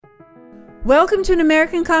Welcome to an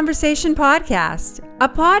American Conversation podcast, a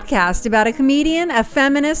podcast about a comedian, a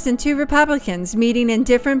feminist, and two Republicans meeting in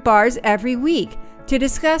different bars every week to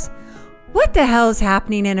discuss what the hell is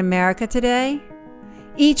happening in America today.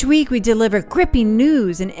 Each week we deliver gripping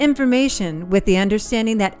news and information with the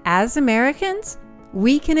understanding that as Americans,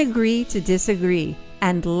 we can agree to disagree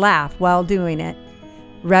and laugh while doing it.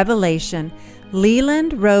 Revelation: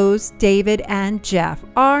 Leland, Rose, David, and Jeff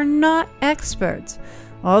are not experts.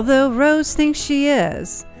 Although Rose thinks she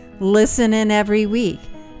is. Listen in every week.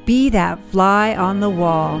 Be that fly on the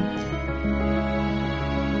wall.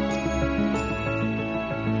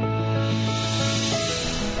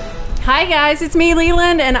 Hi guys, it's me,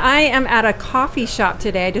 Leland, and I am at a coffee shop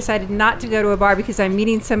today. I decided not to go to a bar because I'm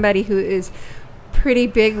meeting somebody who is pretty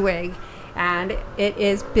bigwig. And it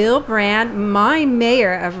is Bill Brand, my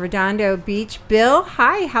mayor of Redondo Beach. Bill,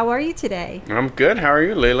 hi, how are you today? I'm good. How are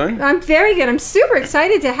you, Leland? I'm very good. I'm super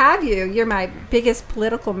excited to have you. You're my biggest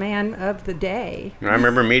political man of the day. I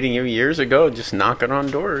remember meeting you years ago, just knocking on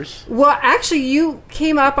doors. Well, actually, you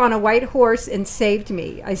came up on a white horse and saved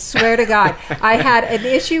me. I swear to God. I had an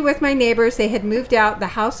issue with my neighbors. They had moved out. The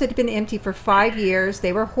house had been empty for 5 years.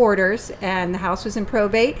 They were hoarders, and the house was in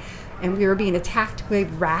probate. And we were being attacked by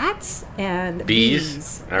rats and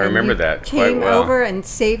bees. I remember that quite came well. over and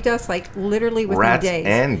saved us, like, literally within rats days.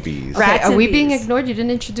 And bees. Rats Okay, are and we bees. being ignored? You didn't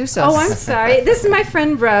introduce us. Oh, I'm sorry. This is my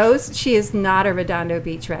friend Rose. She is not a Redondo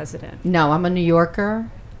Beach resident. No, I'm a New Yorker.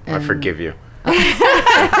 I forgive you.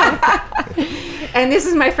 And this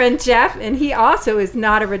is my friend Jeff, and he also is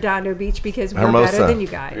not a Redondo Beach because we're Hermosa. better than you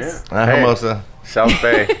guys. Yeah. Hermosa. South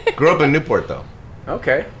Bay. Grew up in Newport, though.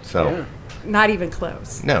 Okay. So, Yeah. Not even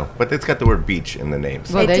close. no, but it's got the word beach in the name.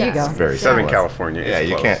 So Well, It there you does. go. very Southern similar. California. Yeah, is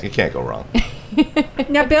you close. can't go wrong.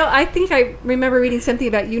 Now, Bill, I think I remember reading something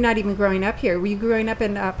about you not even growing up here. Were you growing up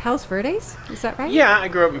in Palos Verdes? Is that right? Yeah, I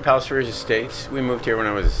grew up in Palos Verdes Estates. We moved here when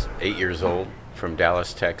I was 8 years old from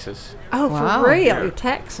Dallas, Texas. Oh, Wow. for real? Yeah. You're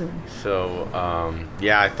Texan. So,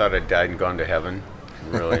 yeah, I thought I'd died and gone to heaven.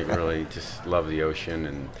 Really, really just love the ocean.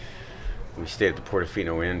 And we stayed at the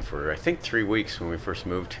Portofino Inn for, I think, 3 weeks when we first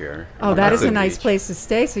moved here. Oh, that is a Redondo nice Beach. place to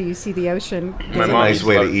stay, so you see the ocean. My It's a mom nice used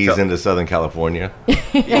way to love ease tell- into Southern California.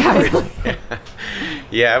 Yeah.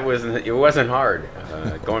 Yeah, it wasn't hard.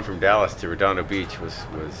 Going from Dallas to Redondo Beach was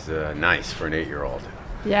nice for an 8-year-old.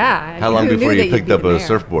 Yeah. How long Who knew before that you you'd picked be up the a mayor?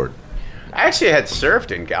 surfboard? I actually had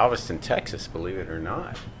surfed in Galveston, Texas, believe it or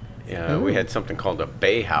not. We had something called a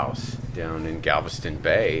bay house down in Galveston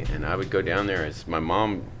Bay, and I would go down there as my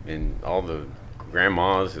mom and all the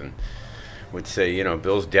grandmas and would say, you know,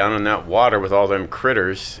 Bill's down in that water with all them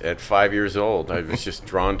critters at 5 years old. I was just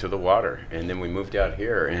drawn to the water. And then we moved out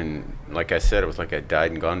here, and like I said, it was like I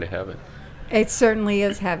died and gone to heaven. It certainly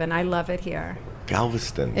is heaven. I love it here.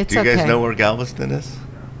 Galveston. It's Do you guys okay. know where Galveston is?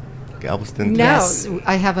 Galveston? No. Yes,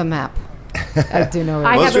 I have a map. I do know.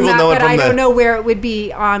 I Most have a people map, know it but from I the- don't know where it would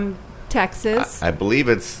be on Texas. I believe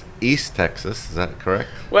it's East Texas. Is that correct?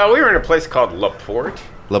 Well, we were in a place called LaPorte.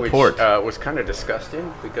 LaPorte. Which was kind of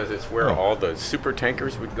disgusting because it's where Oh. all the super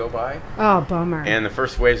tankers would go by. Oh, bummer. And the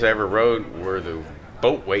first waves I ever rode were the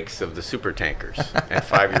boat wakes of the super tankers. At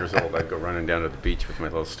 5 years old, I'd go running down to the beach with my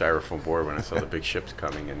little styrofoam board when I saw the big ships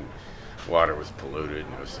coming, and water was polluted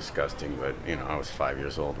and it was disgusting. But, you know, I was 5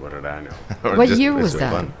 years old. What did I know? Or What just- year it's was so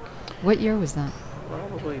that? fun. What year was that?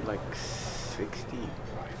 Probably like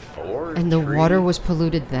 64. And the 3. water was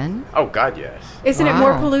polluted then? Oh, God, yes. Isn't it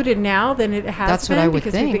more Wow. polluted now than it has That's been? what I would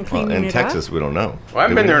because we've been think. cleaning Well, in it Texas, up? we don't know. Well, I haven't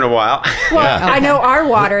Do been we? there in a while. Well, Yeah. I know our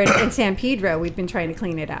water in San Pedro, we've been trying to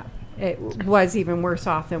clean it up. It was even worse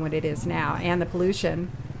off than what it is now, and the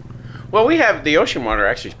pollution. Well, we have the ocean water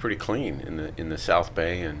actually is pretty clean in the South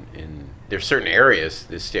Bay, and there's certain areas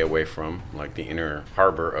that stay away from, like the inner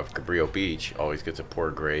harbor of Cabrillo Beach always gets a poor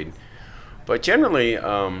grade. But generally,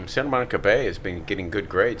 Santa Monica Bay has been getting good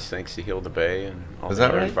grades thanks to Heal the Bay and all Is the that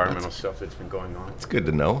other right? environmental stuff that's been going on. It's good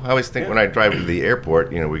to know. I always think when I drive to the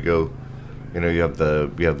airport, you know, we go, you know, you have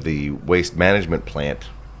the waste management plant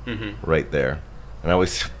right there, and I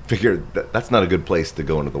always figure that's not a good place to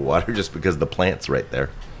go into the water just because the plant's right there.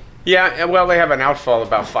 Yeah, well, they have an outfall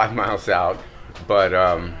about 5 miles out, but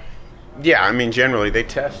yeah, I mean, generally they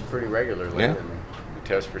test pretty regularly. Yeah. And we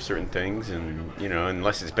test for certain things, and you know,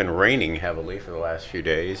 unless it's been raining heavily for the last few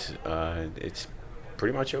days, it's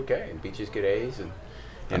pretty much okay. Beaches get A's, and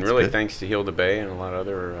That's really good. thanks to Heal the Bay and a lot of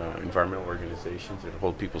other environmental organizations that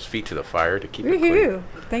hold people's feet to the fire to keep it clean. Woohoo!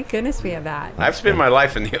 Thank goodness we have that. I've spent my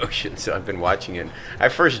life in the ocean, so I've been watching it. I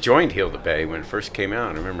first joined Heal the Bay when it first came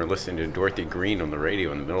out. I remember listening to Dorothy Green on the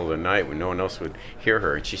radio in the middle of the night when no one else would hear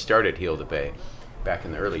her, and she started Heal the Bay. back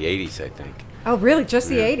in the early 80s, I think. Oh, really? Just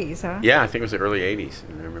the 80s, huh? Yeah, I think it was the early 80s.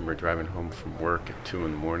 And I remember driving home from work at 2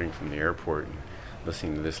 in the morning from the airport and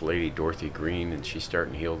listening to this lady, Dorothy Green, and she's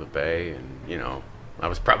starting to heal the bay. And, you know, I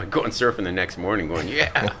was probably going surfing the next morning going,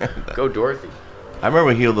 yeah, go Dorothy. I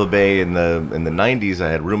remember Heal the Bay in the 90s.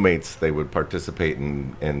 I had roommates. They would participate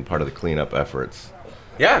in part of the cleanup efforts.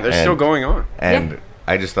 Yeah, they're still going on. And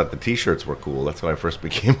I just thought the T-shirts were cool. That's when I first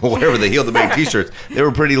became aware of the Heal the Bay T-shirts. They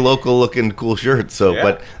were pretty local-looking, cool shirts. So,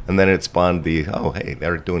 and then it spawned hey,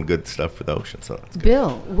 they're doing good stuff for the ocean. So that's good.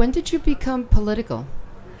 Bill, when did you become political?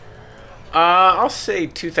 I'll say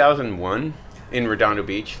 2001 in Redondo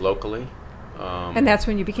Beach, locally. And that's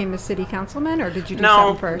when you became a city councilman, or did you do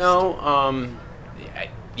something first? No.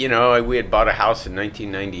 You know, we had bought a house in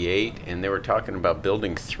 1998, and they were talking about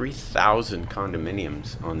building 3,000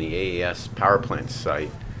 condominiums on the AES Power Plant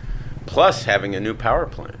site, plus having a new power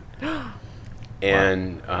plant.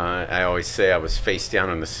 And I always say I was face down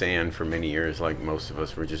in the sand for many years, like most of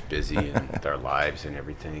us were just busy with our lives and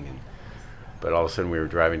everything. But all of a sudden we were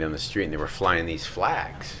driving down the street, and they were flying these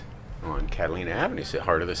flags on Catalina Avenue, the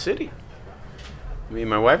heart of the city. Me and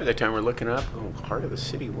my wife at the time were looking up, heart of the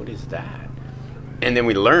city, what is that? And then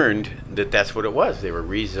we learned that that's what it was. They were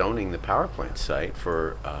rezoning the power plant site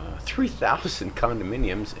for 3,000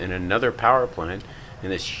 condominiums and another power plant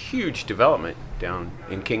in this huge development down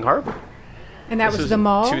in King Harbor. And that was the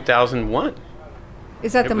mall? 2001.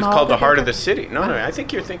 Is that the mall? It was called the Heart of the City. No, I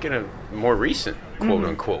think you're thinking of more recent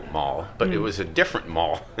quote-unquote mall, but it was a different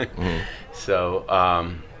mall. So,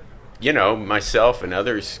 you know, myself and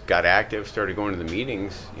others got active, started going to the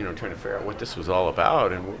meetings, you know, trying to figure out what this was all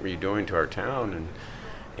about and what were you doing to our town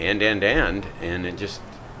and it just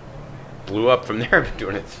blew up from there. I've been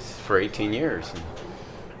doing it for 18 years. And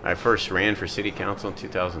I first ran for city council in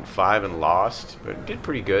 2005 and lost, but did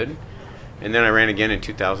pretty good. And then I ran again in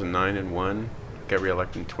 2009 and won, got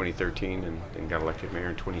reelected in 2013 and got elected mayor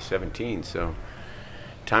in 2017. So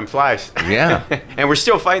time flies. Yeah. And we're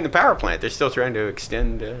still fighting the power plant. They're still trying to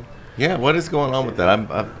extend. Yeah, what is going on with that?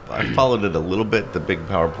 I followed it a little bit, the big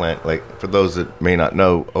power plant. Like, for those that may not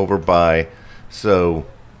know, over by, so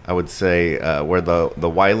I would say where the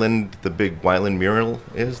Wyland, the big Wyland mural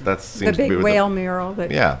is. That seems the big to be whale mural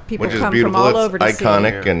that people which is come beautiful. from all it's over to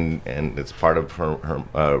iconic see. and it's part of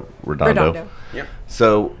her Redondo. Yep.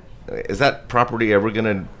 So is that property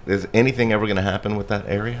is anything ever going to happen with that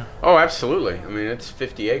area? Oh, absolutely. I mean, it's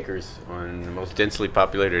 50 acres on the most densely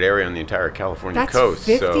populated area on the entire California coast.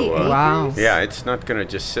 50 acres? Wow. Yeah, it's not going to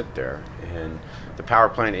just sit there. And the power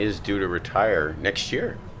plant is due to retire next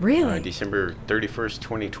year. Really? December 31st,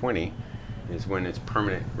 2020 is when its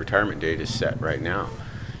permanent retirement date is set right now.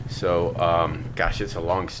 So, gosh, it's a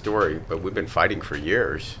long story, but we've been fighting for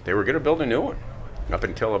years. They were going to build a new one up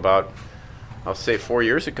until about, I'll say, 4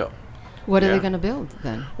 years ago. What are they going to build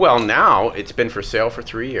then? Well, now it's been for sale for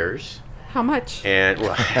 3 years. How much? And,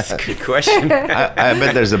 well, that's a good question. I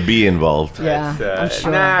bet there's a bee involved. Yeah, I'm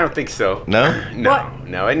sure. Nah, I don't think so. No?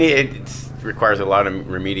 No. And it requires a lot of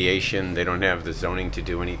remediation. They don't have the zoning to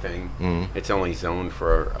do anything. It's only zoned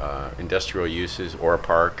for industrial uses or a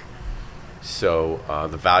park. So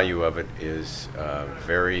the value of it is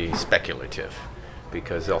very speculative,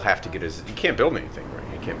 because they'll have to get you can't build anything, right?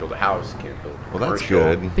 You can't build a house, you can't build Well, that's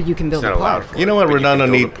commercial. good. But you can build It's a not allowed park. for You know it, what but Redondo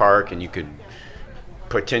you could build need- a park, and you could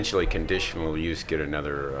potentially conditional use get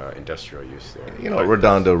another industrial use there. You know what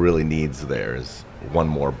Redondo really needs there is one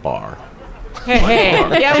more bar. Hey,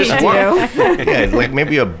 yeah, we do. Yeah, like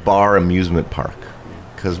maybe a bar amusement park,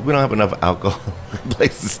 because we don't have enough alcohol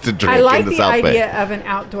places to drink I like in the the South idea Bay. of an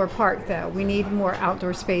outdoor park, though. We need more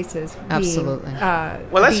outdoor spaces. Absolutely.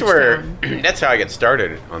 Well, that's beach where town. that's how I got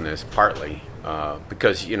started on this, partly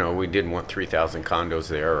because we didn't want 3,000 condos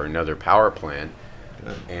there or another power plant,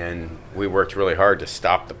 and we worked really hard to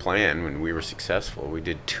stop the plan. When we were successful, we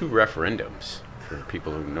did 2 referendums. For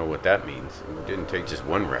people who know what that means, it didn't take just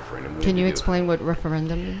one referendum. Can you explain what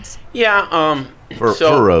referendum means? Yeah, For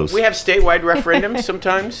so Rose. we have statewide referendums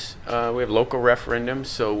sometimes. We have local referendums.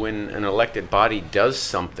 So when an elected body does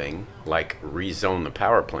something like rezone the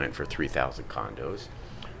power plant for 3,000 condos,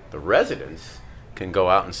 the residents can go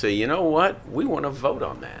out and say, you know what, we want to vote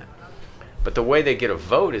on that. But the way they get a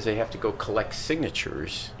vote is they have to go collect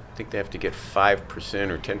signatures. I think they have to get 5%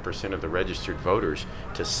 or 10% of the registered voters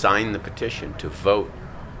to sign the petition to vote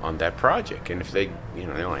on that project. And if they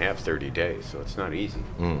only have 30 days, so it's not easy.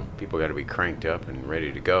 People got to be cranked up and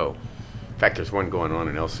ready to go. In fact, there's one going on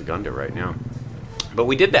in El Segundo right now. But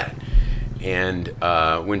we did that. And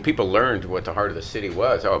when people learned what the heart of the city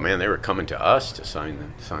was, oh man, they were coming to us to sign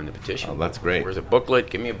the petition. Oh, that's great. Where's a booklet?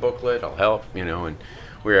 Give me a booklet. I'll help. And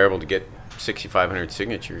we were able to get 6,500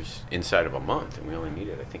 signatures inside of a month, and we only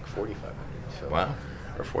needed, I think, 4,500. So, Wow.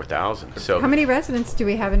 Or 4,000. So How many residents do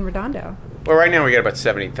we have in Redondo? well, right now we got about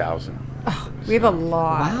 70,000. We have a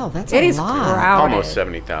lot. Wow, that's It a is lot. crowded. Almost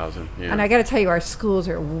 70,000. Yeah. And I got to tell you, our schools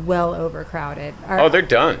are well overcrowded. Oh, they're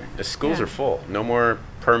done. The schools Yeah. are full. No more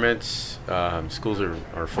permits. Schools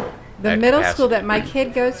are full. The at middle capacity. school that my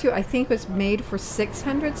kid goes to, I think, was made for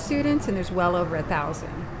 600 students, and there's well over 1,000.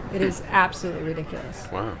 It is absolutely ridiculous.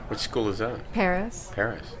 Wow. Which school is that? Paris.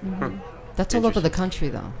 Paris. Mm-hmm. Huh. That's all over the country,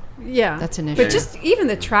 though. Yeah. That's an But issue. just even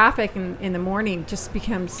the traffic in the morning just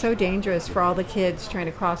becomes so dangerous for all the kids trying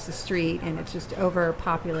to cross the street, and it's just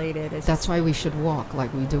overpopulated. That's why we should walk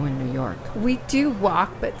like we do in New York. We do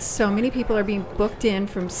walk, but so many people are being booked in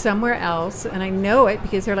from somewhere else, and I know it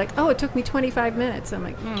because they're like, "Oh, it took me 25 minutes." I'm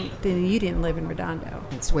like, "Then you didn't live in Redondo."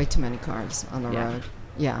 It's way too many cars on the road.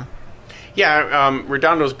 Yeah. Yeah,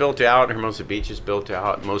 Redondo's built out. Hermosa Beach is built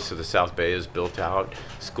out. Most of the South Bay is built out.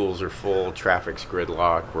 Schools are full. Traffic's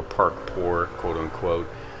gridlocked. We're park poor, quote unquote.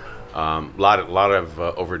 Lot of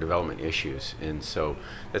overdevelopment issues, and so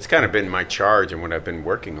that's kind of been my charge. And what I've been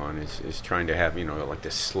working on is trying to have like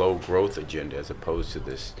this slow growth agenda as opposed to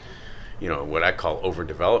this, what I call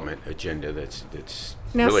overdevelopment agenda that's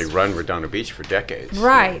Now, really run Redondo Beach for decades.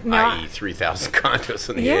 Right. Now, i.e., 3,000 condos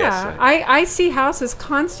on the AES yeah, side. I see houses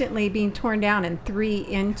constantly being torn down and 3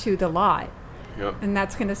 into the lot. Yep. And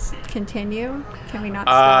that's going to continue? Can we not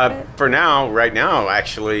stop it? For now, right now,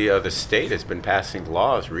 actually, the state has been passing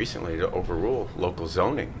laws recently to overrule local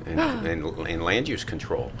zoning and land use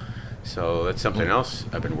control. So that's something else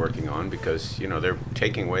I've been working on because, they're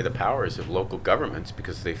taking away the powers of local governments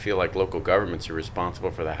because they feel like local governments are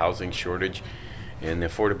responsible for the housing shortage and the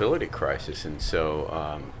affordability crisis. And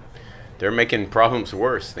so they're making problems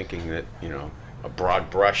worse, thinking that, a broad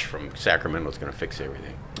brush from Sacramento is going to fix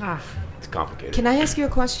everything. It's complicated. Can I ask you a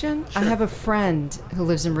question? Sure. I have a friend who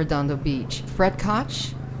lives in Redondo Beach. Fred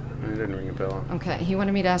Koch? It didn't ring a bell. Okay. He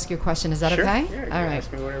wanted me to ask you a question. Is that Sure. okay? Yeah, you All can right.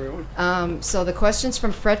 ask me whatever you want. So the question's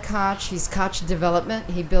from Fred Koch. He's Koch Development.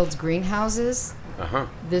 He builds greenhouses. Uh-huh.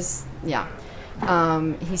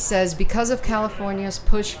 He says, because of California's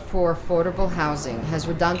push for affordable housing, has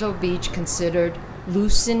Redondo Beach considered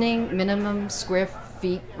loosening minimum square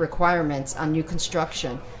feet requirements on new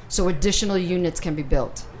construction so additional units can be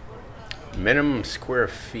built? Minimum square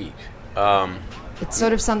feet. It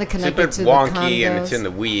sort of sounded It's a connected bit to the wonky condos. and it's in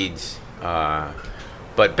the weeds.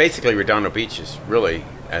 But basically, Redondo Beach is really,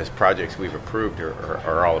 as projects we've approved,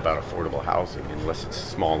 are all about affordable housing, unless it's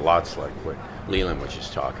small lots like what Leland was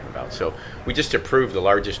just talking about. So we just approved the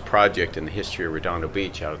largest project in the history of Redondo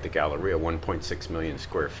Beach out at the Galleria, 1.6 million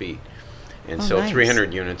square feet. And so nice.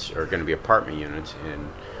 300 units are going to be apartment units, and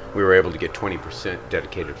we were able to get 20%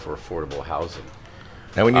 dedicated for affordable housing.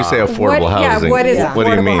 Now, when you say affordable housing, what is what do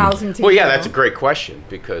you affordable mean? housing to Well, yeah, you? that's a great question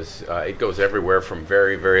because it goes everywhere from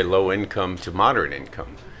very, very low income to moderate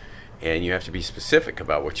income. And you have to be specific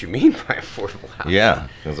about what you mean by affordable housing. Yeah,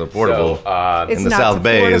 because affordable So, It's in the not South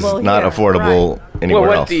Bay is affordable not here, affordable right. anywhere well,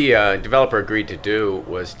 what else. the developer agreed to do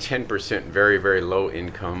was 10% very, very low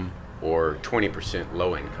income or 20%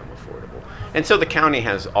 low income affordable. And so the county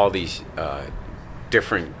has all these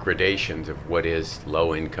different gradations of what is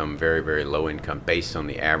low income, very, very low income, based on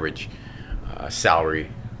the average salary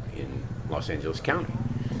in Los Angeles County.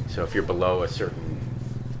 So if you're below a certain,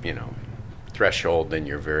 threshold, then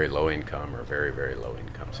you're very low income or very, very low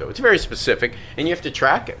income. So it's very specific, and you have to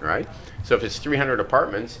track it, right? So if it's 300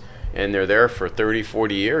 apartments and they're there for 30,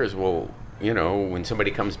 40 years, well, when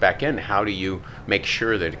somebody comes back in, how do you make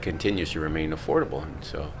sure that it continues to remain affordable? And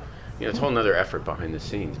so, it's a whole nother effort behind the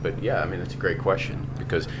scenes. But yeah, that's a great question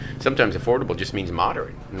because sometimes affordable just means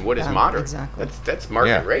moderate. And what is Yeah, moderate? exactly. That's market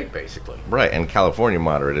Yeah. rate, basically. Right, and California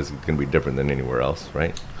moderate is going to be different than anywhere else,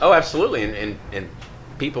 right? Oh, absolutely. And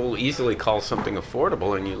people easily call something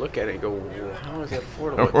affordable, and you look at it and go, well, how is that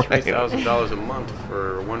affordable at Right. $3,000 a month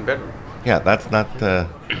for a one bedroom? Yeah, that's not.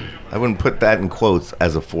 I wouldn't put that in quotes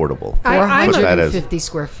as affordable. I'm Put that as- 450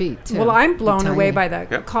 square feet, too. Well, I'm blown Tiny. away by the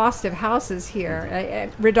Yep. cost of houses here. At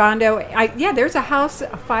Redondo, there's a house,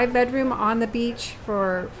 a 5-bedroom on the beach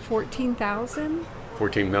for $14,000.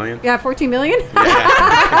 14 million? Yeah, 14 million.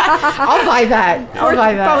 I'll buy that. I'll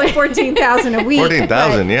buy that. Probably 14,000 a week.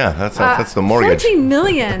 14,000, yeah, that's the mortgage. 14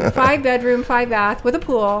 million, 5-bedroom, 5-bath with a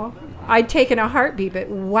pool. I'd take in a heartbeat, but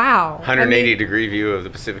wow. 180 degree view of the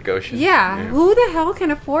Pacific Ocean. Yeah, who the hell can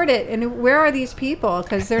afford it? And where are these people?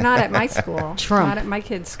 Because they're not at my school. Trump. Not at my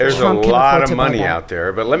kids' school. There's Trump a can lot afford of to buy money that. out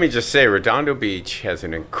there, but let me just say, Redondo Beach has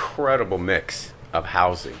an incredible mix of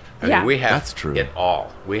housing. Yeah. We have That's true. it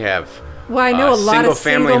all. We have Well, I know a lot of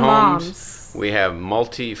single-family single homes. moms. We have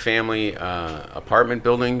multi-family apartment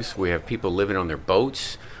buildings. We have people living on their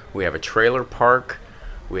boats. We have a trailer park.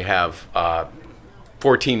 We have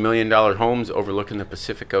 $14 million homes overlooking the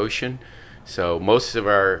Pacific Ocean. So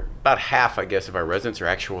about half, I guess, of our residents are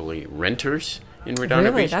actually renters in Redondo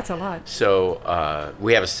Beach. Really? That's a lot. So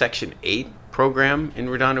we have a Section 8 program in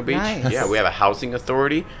Redondo Beach. Nice. Yeah, we have a housing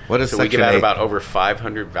authority. What is so we Section give out 8? about over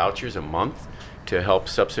 500 vouchers a month to help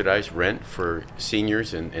subsidize rent for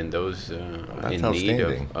seniors and those in need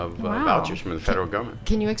outstanding. of Wow. vouchers from the federal government.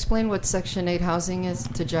 Can you explain what Section 8 housing is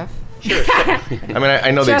to Jeff? I mean, I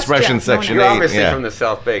know the Just expression Jeff, no one Section You're 8. obviously Yeah. from the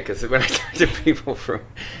South Bay, because when I talk to people from,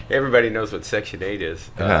 everybody knows what Section 8 is,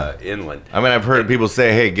 inland. I mean, I've heard people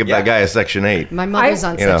say, "Hey, give Yeah. that guy a Section 8." My mother's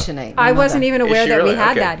on You know. Section 8. I I know wasn't that. even Is aware she that really? we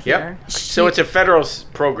had Okay. that here. Yep. So it's a federal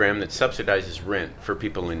program that subsidizes rent for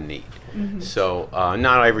people in need. So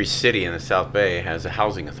not every city in the South Bay has a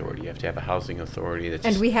housing authority. You have to have a housing authority that's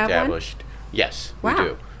And we have one? established. Yes, Wow. we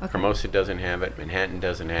do. Okay. Hermosa doesn't have it. Manhattan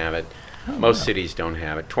doesn't have it. Most cities don't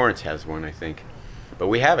have it. Torrance has one, I think. But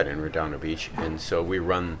we have it in Redondo Beach. And so we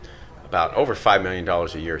run about over $5 million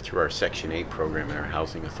a year through our Section 8 program in our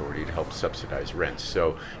housing authority to help subsidize rents.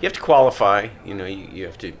 So you have to qualify. You know, you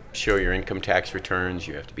have to show your income tax returns.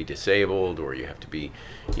 You have to be disabled, or you have to be,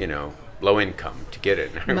 low income to get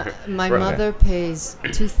it. My Right. mother pays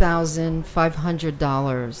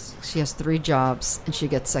 $2,500. She has 3 jobs, and she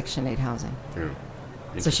gets Section 8 housing. Yeah.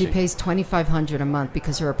 So she Interesting. pays $2,500 a month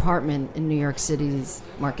because her apartment in New York City's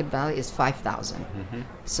market value is $5,000.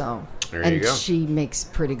 So, There and you go. she makes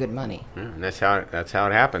pretty good money. Yeah, and that's how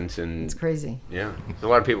it happens. And It's crazy. yeah, there's a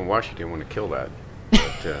lot of people in Washington want to kill that.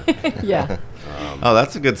 But, Yeah. Oh,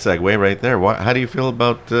 that's a good segue right there. How do you feel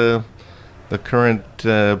about the current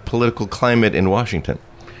political climate in Washington?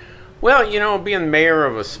 well, being mayor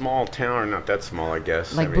of a small town, or not that small, I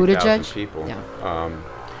guess, Like 70,000 Buttigieg? people.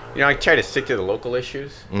 Yeah. I try to stick to the local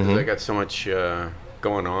issues because I got so much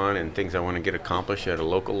going on and things I want to get accomplished at a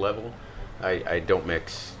local level. I don't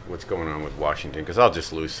mix what's going on with Washington because I'll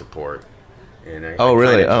just lose support. And I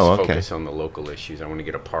really? kinda Oh, just okay. focus on the local issues. I want to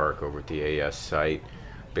get a park over at the AES site,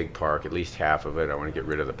 big park, at least half of it. I want to get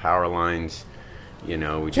rid of the power lines.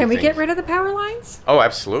 Can we get rid of the power lines? Oh,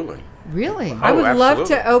 absolutely. Really? I would love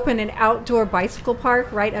absolutely. to open an outdoor bicycle park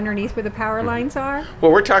right underneath where the power lines are.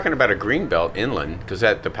 Well, we're talking about a green belt inland because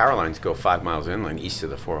the power lines go 5 miles inland east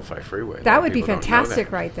of the 405 freeway. A lot That of would be people don't know fantastic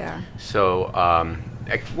that. right there. So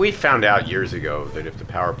we found out years ago that if the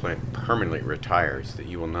power plant permanently retires, that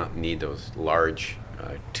you will not need those large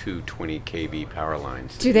 220 kV power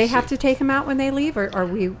lines. Do they have to take them out when they leave, or are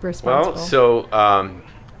we responsible? Well, so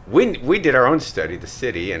we did our own study, the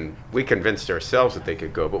city, and we convinced ourselves that they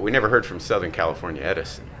could go, but we never heard from Southern California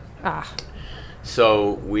Edison.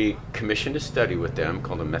 So we commissioned a study with them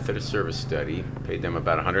called a method of service study, paid them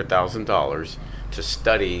about $100,000 to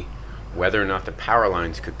study whether or not the power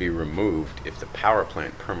lines could be removed if the power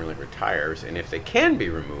plant permanently retires, and if they can be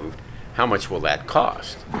removed, how much will that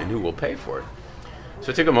cost, and who will pay for it? So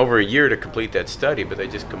it took them over a year to complete that study, but they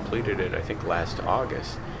just completed it, I think, last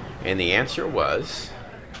August. And the answer was,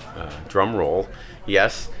 drum roll,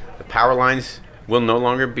 yes, the power lines will no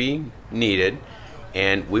longer be needed,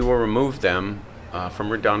 and we will remove them from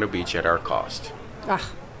Redondo Beach at our cost. That's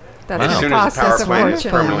As soon gonna as cost the power us a plant is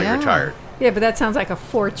fortune. permanently Yeah. retired. Yeah, but that sounds like a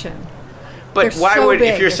fortune. But They're why so would, big,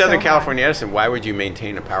 if you're they're so Southern high. California Edison, why would you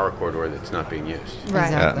maintain a power corridor that's not being used?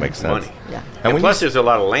 Right. Yeah, that makes sense. Money. Yeah. And when plus, you- there's a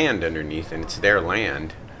lot of land underneath, and it's their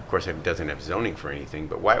land. Of course, it doesn't have zoning for anything.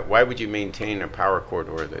 But why would you maintain a power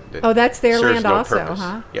corridor that Oh, that's their serves land no also, purpose?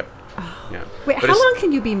 huh? Yep. Yeah. Wait, But how it's- long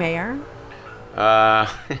can you be mayor? Uh,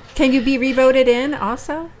 Can you be revoted in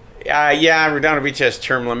also? yeah, Redondo Beach has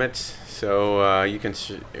term limits, so you can.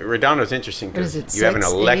 Redondo's interesting What is because it, you have an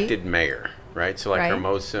 6, 8? elected mayor, right? So like Right.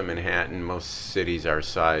 Hermosa, Manhattan, most cities our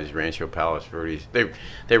size, Rancho Palos Verdes,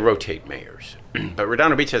 they rotate mayors, but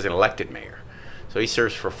Redondo Beach has an elected mayor, so he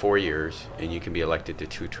serves for 4 years, and you can be elected to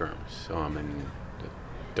 2 terms. So I'm in the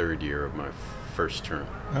 3rd year of my first term.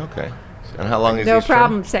 Okay. And how long is No each term?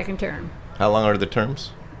 problem, second term. How long are the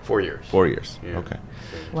terms? 4 years. 4 years. Yeah. Okay.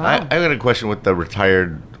 Wow. I got a question with the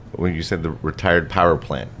retired, when you said the retired power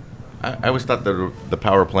plant. I always thought the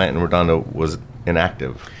power plant in Redondo was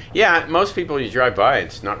inactive. Yeah, most people you drive by,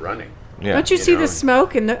 it's not running. Yeah. Don't you You see know. the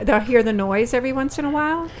smoke and they'll hear the noise every once in a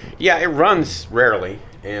while? Yeah, it runs rarely,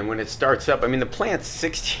 and when it starts up, I mean, the plant's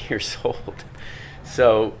 60 years old.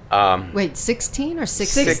 So, Wait, 16 or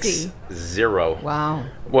 60? 60. Wow.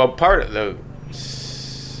 Well, part of the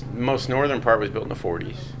most northern part was built in the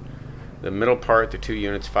 40s. The middle part, the 2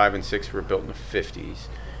 units, 5 and 6, were built in the 50s.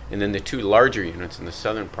 And then the 2 larger units in the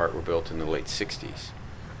southern part were built in the late 60s.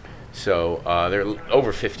 So they're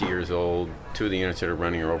over 50 years old. 2 of the units that are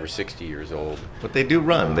running are over 60 years old. But they do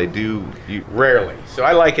run. They do. Rarely. So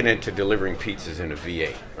I liken it to delivering pizzas in a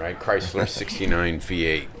V8, right? Chrysler 69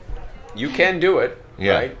 V8. You can do it,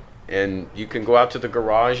 right? And you can go out to the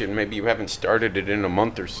garage and maybe you haven't started it in a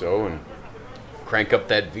month or so and crank up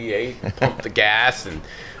that V8, pump the gas, and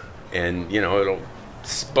it'll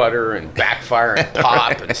sputter and backfire and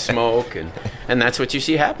pop and smoke, and that's what you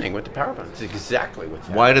see happening with the power plant. It's exactly what's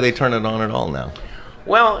happening. Why do they turn it on at all now?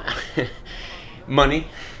 Well, money.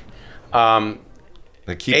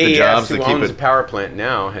 They keep AES, the jobs. who They keep owns it. the power plant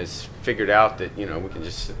now, has figured out that we can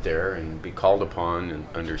just sit there and be called upon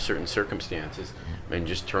under certain circumstances and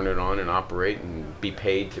just turn it on and operate and be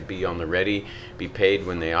paid to be on the ready, be paid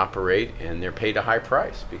when they operate, and they're paid a high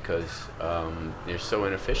price because they're so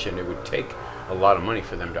inefficient. It would take a lot of money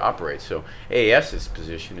for them to operate. So AES's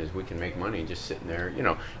position is we can make money just sitting there.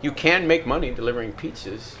 You can make money delivering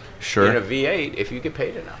pizzas in a V8 if you get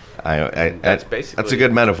paid enough. That's basically that's a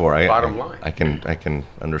good metaphor. Bottom line. I can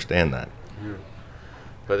understand that. Yeah.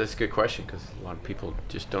 But that's a good question because a lot of people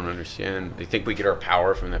just don't understand. They think we get our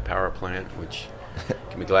power from that power plant, which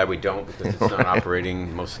can be glad we don't because it's not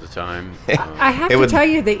operating most of the time. I have to tell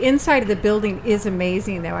you, the inside of the building is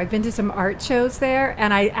amazing, though. I've been to some art shows there,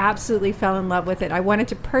 and I absolutely fell in love with it. I wanted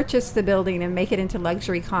to purchase the building and make it into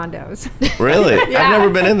luxury condos. Really? Yeah. I've never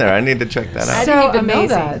been in there. I need to check that out. I So didn't even know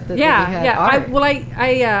amazing. that Yeah. art.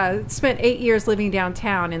 I spent 8 years living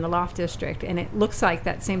downtown in the Loft District, and it looks like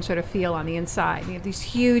that same sort of feel on the inside. You have these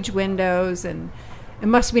huge windows, and it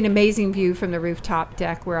must be an amazing view from the rooftop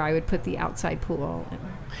deck where I would put the outside pool.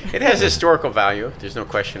 It has historical value. There's no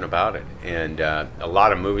question about it. And a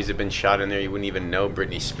lot of movies have been shot in there. You wouldn't even know.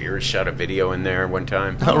 Britney Spears shot a video in there one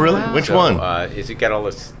time. Oh, really? Wow. Which So, one? Is it got all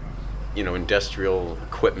this, industrial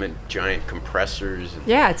equipment, giant compressors?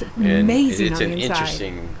 Yeah, it's And amazing it's on an the inside.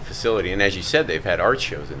 interesting facility. And as you said, they've had art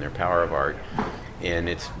shows in their Power of Art. And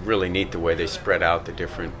it's really neat the way they spread out the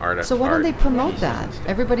different art. So why don't they promote pieces that? and stuff.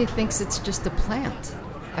 Everybody thinks it's just a plant.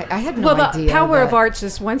 I had no Well, idea. the Power of that- Art's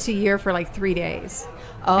just once a year for like 3 days.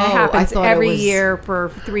 Oh, And it I happens thought every it was, year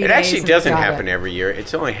for 3 It days. actually and- doesn't Got happen it. every year.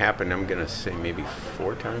 It's only happened, I'm going to say, maybe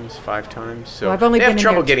 4 times, 5 times. So Well, I've only they have been in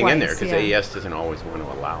trouble there getting in twice, there because yeah. AES doesn't always want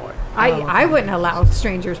to allow it. I wouldn't allow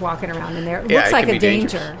strangers walking around in there. It looks it like can a be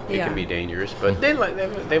danger. dangerous. Yeah. It can be dangerous, but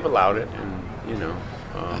they've allowed it, and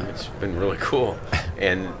it's been really cool.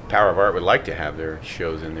 And Power of Art would like to have their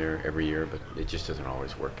shows in there every year, but it just doesn't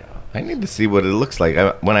always work out. I need to see what it looks like.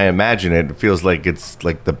 When I imagine it, it feels like it's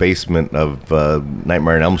like the basement of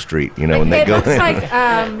Nightmare on Elm Street. When they It go looks in.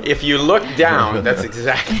 like If you look down, that's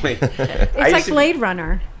exactly. it's like Blade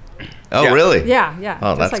Runner. Oh, Yeah. really? Yeah.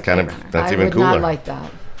 Oh, just that's like kind Blade of Runner. that's I even would cooler. not like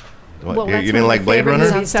that. What, Well, you that's didn't one of like my Blade favorite Runner?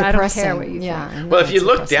 movies. Sounds So I don't depressing. care what you think. Yeah. I know Well, if you it's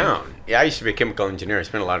look depressing. down, I used to be a chemical engineer. I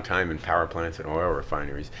spent a lot of time in power plants and oil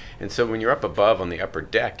refineries. And so when you're up above on the upper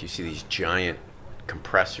deck, you see these giant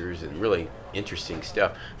compressors and really interesting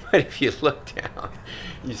stuff. But if you look down,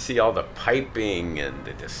 you see all the piping and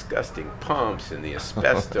the disgusting pumps and the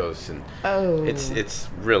asbestos, and Oh. it's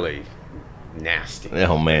really nasty.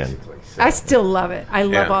 Oh, man. basically. So- I still love it. I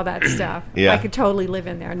love Yeah. all that stuff. Yeah. I could totally live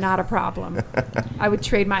in there. Not a problem. I would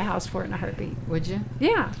trade my house for it in a heartbeat. Would you?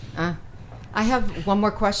 Yeah. I have one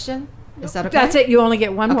more question. Is that okay? That's it. You only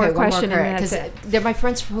get one more Okay, question, and correct, that's 'cause it. they're my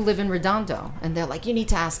friends who live in Redondo, and they're like, you need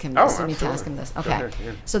to ask him Oh, this, you need to ask him absolutely. this. Go Okay. ahead,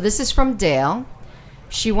 yeah. So this is from Dale.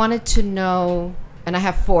 She wanted to know, and I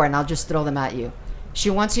have 4, and I'll just throw them at you. She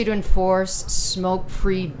wants you to enforce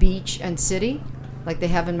smoke-free beach and city, like they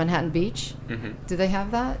have in Manhattan Beach. Mm-hmm. Do they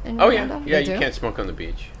have that in Oh, Redondo? yeah. Yeah, They you do? can't smoke on the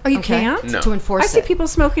beach. Oh, you Okay. can't? No. To enforce I see it. people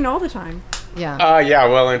smoking all the time. Yeah. Yeah,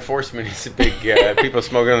 well, enforcement is a big. People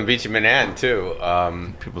smoking on the beach in Manhattan too.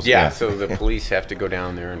 Yeah. So the police have to go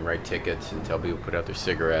down there and write tickets and tell people to put out their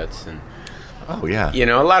cigarettes, and Oh, yeah.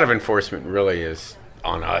 a lot of enforcement really is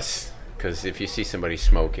on us because if you see somebody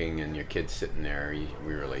smoking and your kid's sitting there,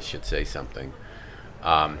 we really should say something.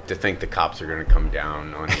 To think the cops are going to come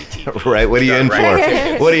down on ATV. Right. What are you in Start writing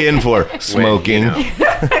tickets for? What are you in for? when, Smoking.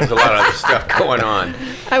 there's a lot of other stuff going on.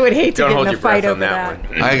 I would hate to Don't get hold in a your breath fight on over that that.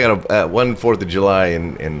 one. I got one 4th of July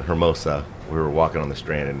in Hermosa. We were walking on the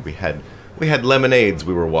Strand, and we had lemonades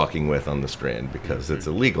we were walking with on the Strand because it's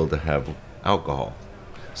illegal to have alcohol.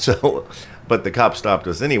 So, but the cops stopped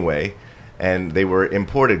us anyway, and they were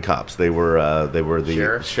imported cops. They were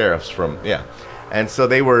the sheriffs from and so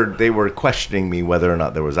they were questioning me whether or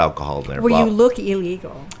not there was alcohol in there. Well, you look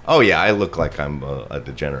illegal. Oh yeah, I look like I'm a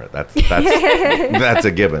degenerate. That's that's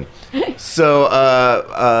a given. So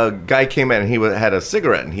a guy came in and he had a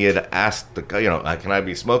cigarette and he had asked can I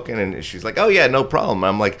be smoking? And she's like, oh yeah, no problem.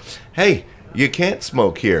 I'm like, hey, you can't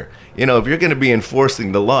smoke here. You know, if you're going to be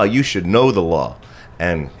enforcing the law, you should know the law.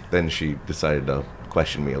 And then she decided to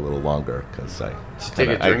question me a little longer because I take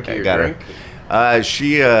a drink of your drink.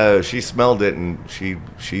 She smelled it and she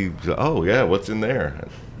oh yeah, what's in there?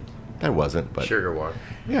 There wasn't, but sugar water.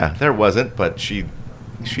 Yeah, there wasn't, but she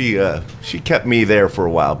kept me there for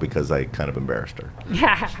a while because I kind of embarrassed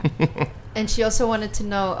her. And she also wanted to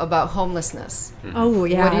know about homelessness. Oh,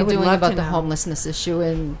 yeah. What are you I would doing love about to the know. homelessness issue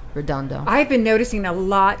in Redondo? I've been noticing a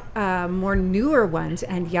lot more newer ones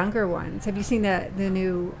and younger ones. Have you seen the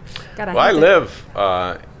new? God, Well, I live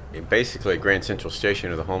basically at Grand Central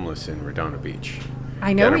Station of the homeless in Redondo Beach.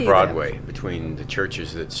 I know down where on you Broadway between the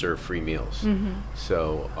churches that serve free meals.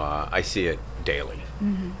 So I see it daily.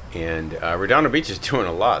 And Redondo Beach is doing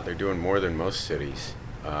a lot. They're doing more than most cities.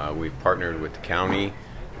 We've partnered with the county,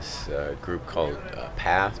 this group called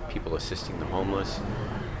PATH, People Assisting the Homeless,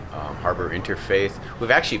 Harbor Interfaith. We've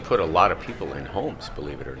actually put a lot of people in homes,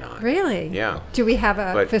 believe it or not. Really? Yeah. Do we have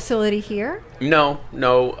a facility here? No.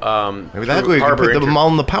 Maybe that's where you can put them all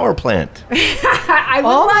in the power plant. I would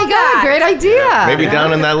Oh love my God, that. great idea. Maybe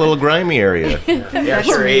down in that little grimy area. Yeah, I'm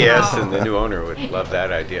sure AES and the new owner would love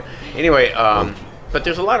that idea. Anyway, but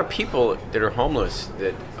there's a lot of people that are homeless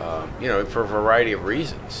that, for a variety of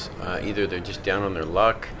reasons. Either they're just down on their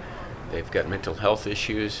luck, they've got mental health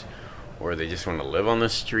issues, or they just want to live on the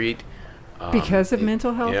street. Because of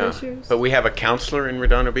mental health issues? But we have a counselor in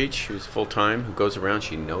Redondo Beach who's full-time, who goes around.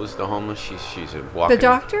 She knows the homeless. She's a walking... The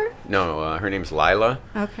doctor? No, her name's Lila.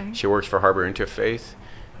 Okay. She works for Harbor Interfaith,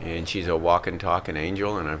 and she's a walking, talking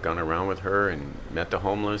angel, and I've gone around with her and met the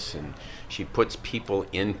homeless, and she puts people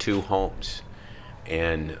into homes.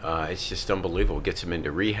 And it's just unbelievable. Gets them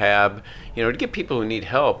into rehab. To get people who need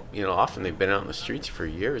help, often they've been out in the streets for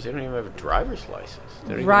years. They don't even have a driver's license.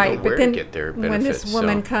 They don't even know where to get their benefits. When this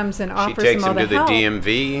woman comes and offers she takes them all them to the the help.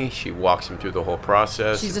 DMV. She walks them through the whole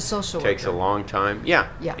process. She's a social Takes worker. a long time. Yeah,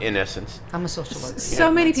 Yeah. in essence. I'm a social worker.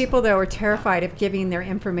 So many people, though, are terrified of giving their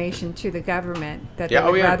information to the government that they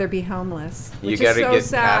would rather be homeless. You Which got is to so get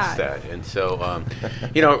sad. past that. And so,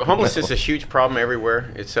 homelessness is a huge problem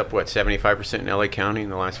everywhere. It's up, 75% in LA County in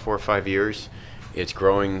the last 4 or 5 years. It's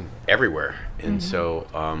growing everywhere. And so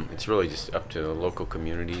it's really just up to the local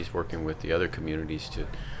communities, working with the other communities to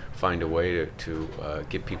find a way to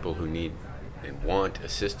get people who need and want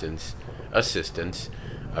assistance,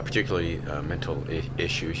 particularly mental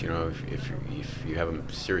issues. If you have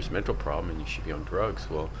a serious mental problem and you should be on drugs,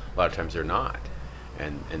 well, a lot of times they're not.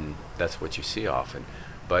 And that's what you see often.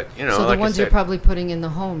 But, So like the ones I said, you're probably putting in the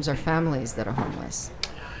homes are families that are homeless.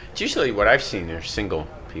 it's usually what I've seen. They're single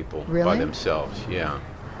people by Really? themselves. Yeah.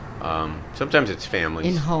 Sometimes it's families.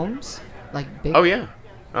 In homes? Like big? Oh yeah,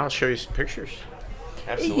 I'll show you some pictures.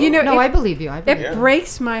 Absolutely. No, I believe you. It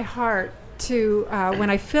breaks my heart to when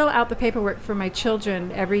I fill out the paperwork for my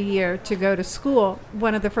children every year to go to school.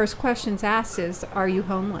 One of the first questions asked is, "Are you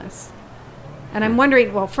homeless?" And I'm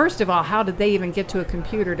wondering, well, first of all, how did they even get to a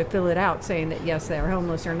computer to fill it out saying that, yes, they're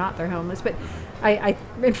homeless or not they're homeless? But I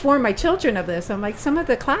inform my children of this. I'm like, some of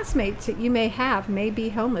the classmates that you may have may be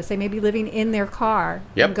homeless. They may be living in their car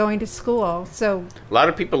and going to school. So a lot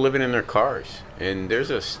of people living in their cars. And there's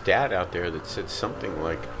a stat out there that said something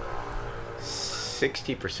like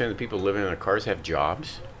 60% of the people living in their cars have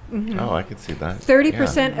jobs. Oh, I could see that.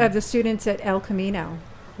 30% of the students at El Camino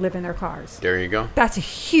live in their cars. There you go. That's a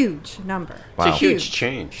huge number. Wow. It's a huge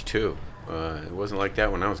change, too. It wasn't like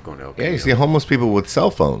that when I was going to El Camino. Yeah, you see homeless people with cell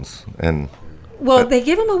phones. And well, they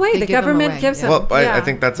give them away. The give 'em government away, gives them. well, I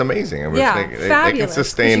think that's amazing. I mean, they fabulous. can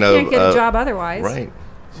sustain 'cause you can't get a job otherwise. Right.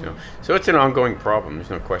 So it's an ongoing problem. There's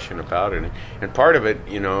no question about it. And part of it,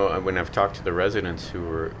 when I've talked to the residents who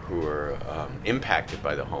are impacted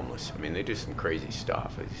by the homeless, I mean, they do some crazy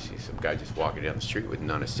stuff. I see some guy just walking down the street with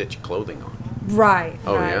not a stitch of clothing on. Right.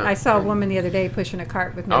 Oh, right. yeah. I saw a woman the other day pushing a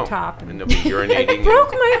cart with no top. And they'll be urinating. It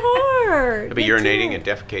broke my heart. They'll be It urinating did. and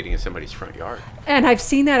defecating in somebody's front yard. And I've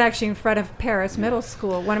seen that actually in front of Paris Middle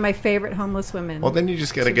School. One of my favorite homeless women. Well, then you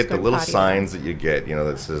just got to She was get the going little potty. signs that you get,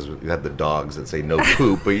 that says, you have the dogs that say no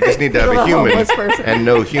poop, but you just need to have a Little human homeless person. and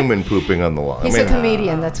no human pooping on the lawn. He's a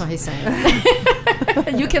comedian. That's what he's saying.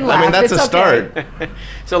 You can laugh. I mean, that's it's a start. okay.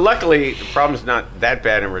 So luckily, the problem's not that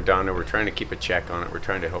bad in Redondo. We're trying to keep a check on it. We're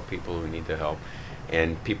trying to help people who need the help.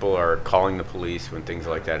 And people are calling the police when things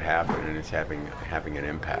like that happen, and it's having an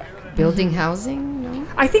impact. Building housing? No?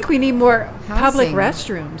 I think we need more public Housing.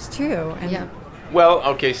 restrooms too. And Yeah. Well,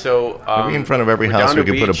 okay, so Maybe in front of every house Redondo we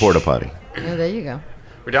could put a Beach- porta potty. Yeah, there you go.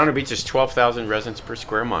 Redondo Beach is 12,000 residents per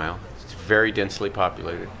square mile. It's very densely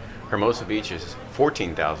populated. Hermosa Beach is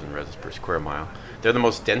 14,000 residents per square mile. They're the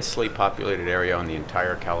most densely populated area on the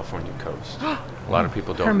entire California coast. A lot of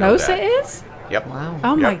people don't Hermosa know that. is? Yep. Wow.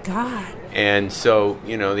 Oh, my Yep. God. And so,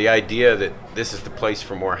 the idea that this is the place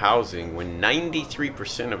for more housing, when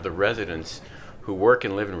 93% of the residents who work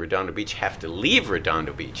and live in Redondo Beach have to leave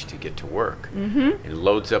Redondo Beach to get to work. Mm-hmm. It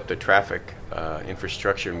loads up the traffic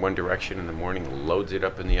infrastructure in one direction in the morning, loads it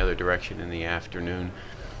up in the other direction in the afternoon.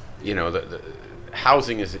 The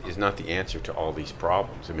housing is not the answer to all these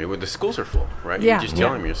problems. I mean, the schools are full, right? Yeah. You're just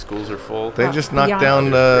telling me your schools are full. They just knocked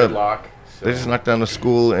Beyond. down Gridlock. They just knocked down a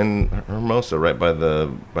school in Hermosa, right by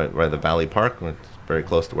the Valley Park. It's very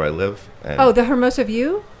close to where I live. And Oh, the Hermosa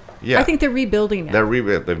View? yeah, I think they're rebuilding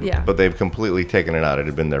it. Yeah. but they've completely taken it out. It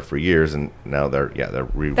had been there for years, and now they're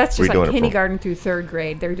redoing That's just it. like kindergarten through third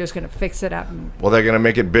grade. They're just going to fix it up. Well, they're going to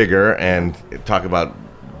make it bigger and talk about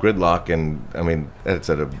gridlock, and I mean, it's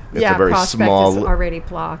a very Prospect small. is already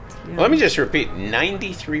blocked. Yeah. Well, let me just repeat,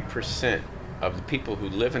 93% of the people who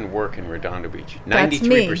live and work in Redondo Beach, That's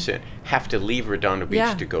 93% have to leave Redondo Beach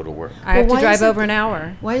Yeah. to go to work. I have Well, to why drive isn't over an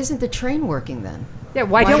hour. Why isn't the train working then? Yeah,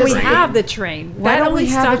 why Why don't we doesn't- have the train? Why That don't only we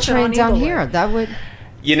have a stops it train on down Inglewood. here? That would.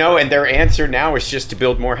 And their answer now is just to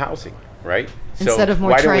build more housing, right? Instead of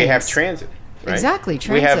more why do we have trains. transit? Right? Exactly,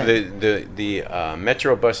 We have transit. the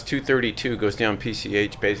Metro Bus 232 goes down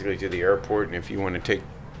PCH basically to the airport, and if you want to take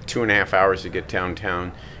 2.5 hours to get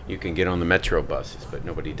downtown, you can get on the Metro buses, but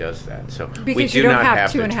nobody does that. So we Because do you don't not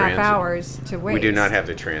have the 2.5 transit. hours to wait. We do not have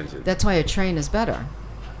the transit. That's why a train is better.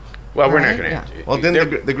 Well, we're not Right? going to Yeah. have to. Well, then They're-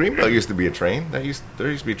 the Greenbelt used to be a train. There used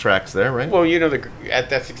to be tracks there, right? Well,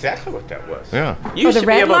 that's exactly what that was. Yeah. You used the to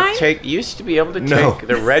red be able line? to take No.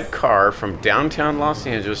 the red car from downtown Los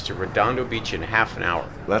Angeles to Redondo Beach in half an hour,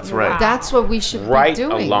 That's Wow. right. That's what we should right be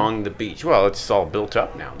doing. along the beach. Well, it's all built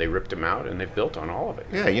up now. They ripped them out and they've built on all of it.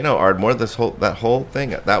 Yeah, Ardmore, that whole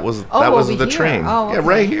thing, that was Oh, the over here. train. Oh, Yeah, okay.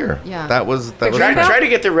 right here. Yeah. That was Try to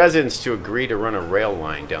get the residents to agree to run a rail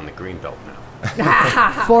line down the Greenbelt now.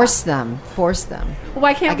 Force them.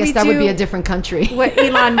 Why can't I guess we that do would be a different country. what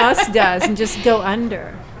Elon Musk does and just go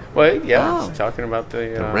under? Well, yeah, Oh. it's talking about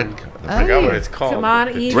the red car. I forgot what it's called. Come on,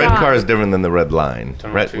 The Elon. Red car is different than the red line.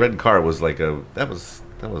 Don't Red, you- red car was like that was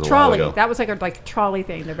a while Trolley. ago. That was like a trolley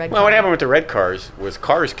thing, the red Well, car. what happened with the red cars was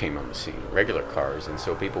cars came on the scene, regular cars, and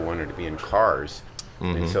so people wanted to be in cars,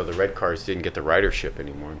 and so the red cars didn't get the ridership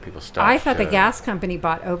anymore, and people stopped. I thought the gas company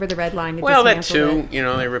bought over the red line and Well, that dismantled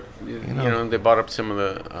too. They bought up some of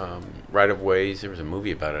the right of ways. There was a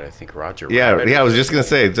movie about it. I think Roger. Yeah, Rabbit. yeah. I was just gonna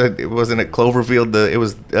say it wasn't at Cloverfield. It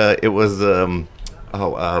was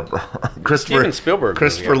Christopher Steven Spielberg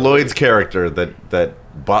Christopher movie, I Lloyd's character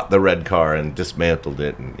that bought the red car and dismantled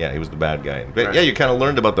it, and yeah, he was the bad guy. But Right. yeah, you kind of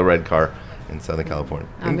learned about the red car in Southern California.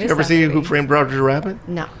 I Did you missed ever that see movie. Who Framed Roger Rabbit?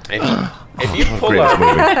 No. If you pull Greatest up,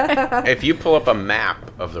 movie. if you pull up a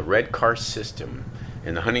map of the red car system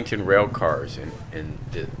and the Huntington rail cars and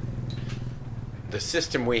the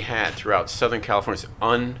system we had throughout Southern California is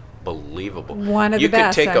unbelievable. One of the You could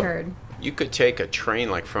best, take I heard. You could take a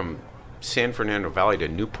train like from San Fernando Valley to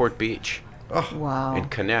Newport Beach Wow.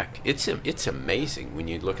 and connect. It's amazing when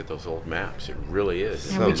you look at those old maps. It really is.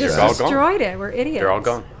 And we So just sad. all gone. destroyed it. We're idiots. They're all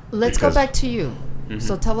gone. Let's go Because- back to you.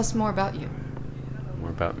 So tell us more about you. More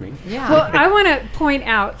about me. Yeah. Well, I want to point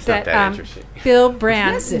out not that, that interesting. Bill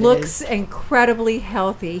Brand Yes, it looks is. incredibly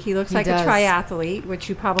healthy. He looks He like does. a triathlete, which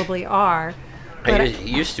you probably are. I But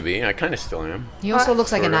used to be. I kind of still am. he also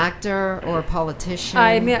looks like an sorta. actor or a politician.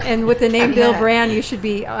 and with the name Bill Yeah. Brand, you should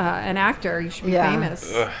be an actor. You should be Yeah.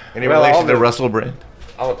 famous. Any Well, relation all to the- Russell Brand?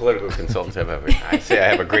 All the political consultants I say I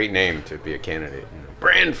have a great name to be a candidate.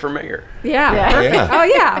 Brand for mayor, Yeah. Yeah. Perfect. Yeah. Oh,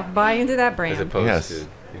 yeah. Buy into that as brand. opposed Yes. to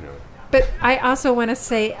But I also want to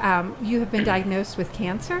say you have been diagnosed with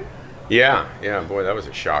cancer. Yeah, boy, that was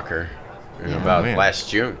a shocker. About man. last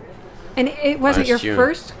June. And it wasn't Last your June.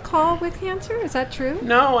 first call with cancer? Is that true?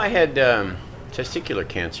 No, I had testicular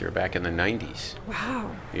cancer back in the 90s.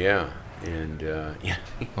 Wow. Yeah, and yeah.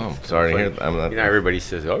 Oh, sorry to hear that. I'm not, Everybody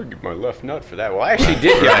says, "Oh, give my left nut for that." Well, I actually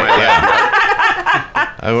did get my left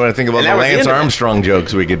nut. I want to think about And the that was the Lance end of it. Armstrong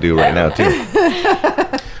jokes we could do right now too.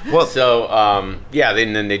 Well, so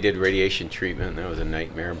then they did radiation treatment. That was a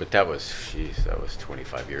nightmare, but that was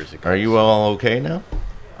 25 years ago. Are you all okay now?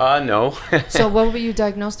 No. So what were you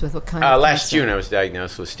diagnosed with? What kind of Last cancer? June, I was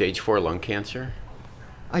diagnosed with stage 4 lung cancer.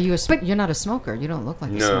 Are you you're not a smoker. You don't look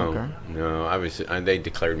like a smoker. No, I was. They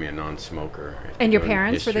declared me a non-smoker. And your Doing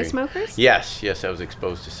parents, were they history. smokers? Yes. I was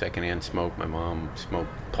exposed to secondhand smoke. My mom smoked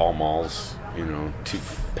Pall Malls, 2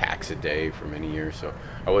 packs a day for many years. So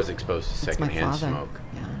I was exposed to That's my secondhand father. smoke.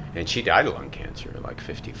 Yeah. And she died of lung cancer at like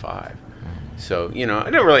 55. So I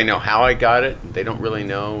don't really know how I got it. They don't really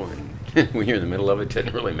know. And when you're in the middle of it, it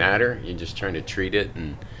doesn't really matter. You're just trying to treat it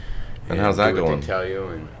and how's that do what going? they tell you.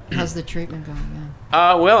 And How's the treatment going?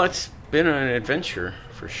 well, it's been an adventure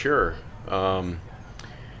for sure.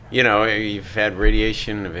 You've had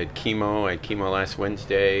radiation. I've had chemo. I had chemo last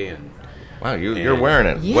Wednesday, and Wow, you're wearing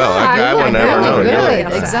it. Yeah, well, I would never know. really.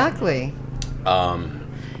 Good. Exactly.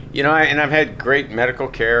 And I've had great medical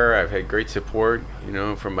care. I've had great support,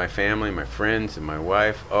 from my family, my friends, and my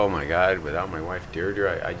wife. Oh my God, without my wife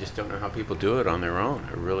Deirdre, I just don't know how people do it on their own.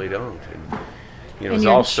 I really don't. And, And it's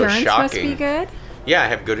your all so insurance shocking. must be good? Yeah, I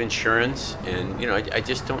have good insurance, and I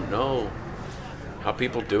just don't know how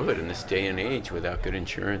people do it in this day and age without good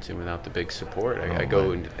insurance and without the big support. I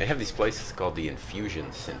go and they have these places called the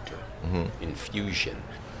Infusion Center, Infusion,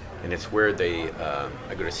 and it's where they.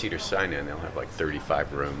 I go to Cedars-Sinai, and they'll have like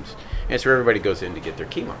 35 rooms, and it's where everybody goes in to get their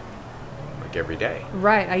chemo, like every day.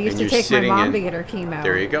 Right. I used And to you're take my mom sitting to in- get her chemo.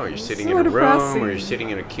 There you go. You're sitting So in a room, depressing. or you're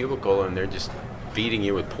sitting in a cubicle, and they're just feeding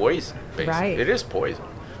you with poison. Basically, Right. it is poison.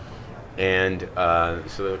 And so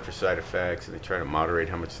they look for side effects, and they try to moderate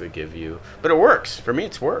how much they give you. But it works. For me,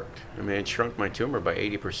 it's worked. I mean, it shrunk my tumor by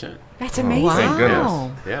 80%. That's amazing. Wow. Thank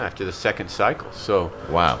goodness. Yeah, after the second cycle. So,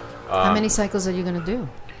 Wow. How many cycles are you going to do?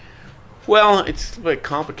 well, it's a bit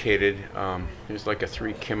complicated. There's like a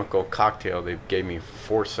 3-chemical cocktail. They gave me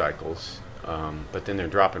 4 cycles, but then they're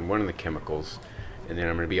dropping one of the chemicals, and then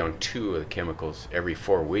I'm going to be on 2 of the chemicals every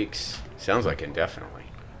 4 weeks. Sounds like indefinitely.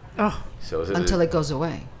 Oh, So Until it goes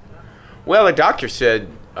away. Well, the doctor said,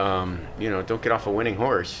 don't get off a winning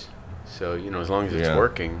horse. So, as long as it's Yeah.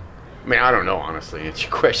 working. I mean, I don't know, honestly. It's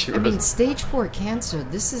your question. I mean, stage 4 cancer,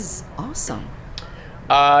 this is awesome.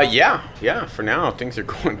 Yeah. For now, things are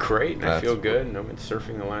going great, and I That's feel good. And I've been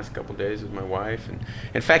surfing the last couple of days with my wife. And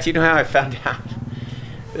in fact, you know how I found out?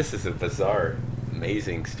 This is a bizarre,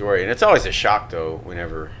 amazing story. And it's always a shock, though,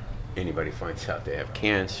 whenever anybody finds out they have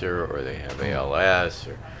cancer or they have ALS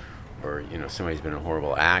or somebody's been in a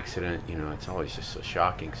horrible accident. It's always just so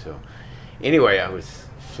shocking. So anyway, I was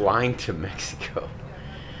flying to Mexico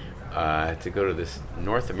to go to this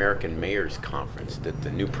North American Mayors Conference that the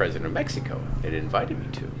new president of Mexico had invited me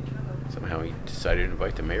to. Somehow he decided to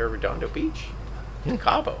invite the mayor of Redondo Beach to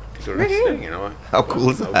Cabo to go to this thing. How cool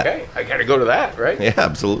is that? Okay, I got to go to that, right? Yeah,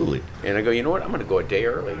 absolutely. And I go, you know what? I'm going to go a day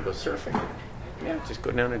early and go surfing. Yeah, just go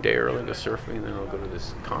down a day early, go surfing, and then I'll go to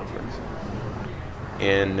this conference.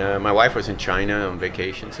 And my wife was in China on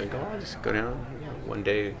vacation, so I go, I'll just go down one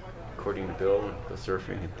day, according to Bill, and go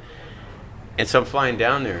surfing. And so I'm flying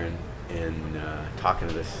down there and talking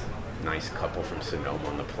to this nice couple from Sonoma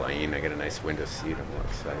on the plane. I got a nice window seat. I'm all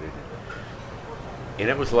excited. And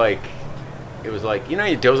it was like,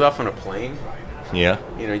 you doze off on a plane. Yeah.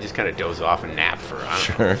 You just kind of doze off and nap for, I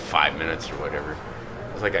don't know, 5 minutes or whatever.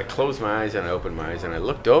 It was like I closed my eyes and I opened my eyes and I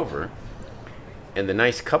looked over, and the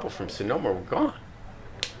nice couple from Sonoma were gone.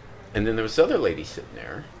 And then there was this other lady sitting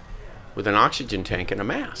there with an oxygen tank and a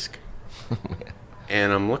mask.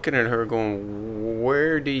 And I'm looking at her going,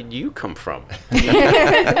 where did you come from?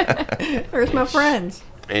 where's my friends?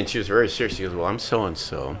 And she was very serious. She goes, well, I'm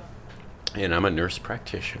so-and-so, and I'm a nurse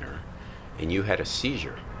practitioner, and you had a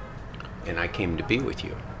seizure, and I came to be with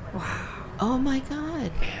you. Oh, my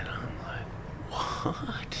God. And I'm like,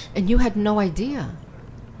 what? And you had no idea.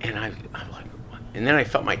 And I'm like, what? And then I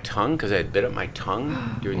felt my tongue, because I had bit up my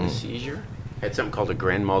tongue during the seizure. I had something called a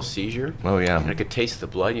grand mal seizure. Oh, yeah. And I could taste the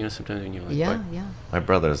blood, sometimes when you like Yeah, bite. yeah. My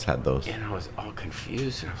brother's had those. And I was all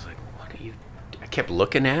confused, and I was like, what are you... I kept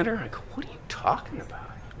looking at her. I go, what are you talking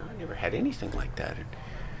about? I never had anything like that. And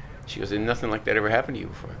she goes, did nothing like that ever happen to you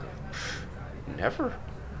before? I go, never.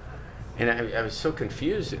 And I was so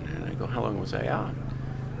confused, and I go, how long was I out?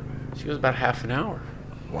 She goes, about half an hour.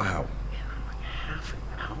 Wow. And I'm like, half an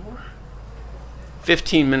hour?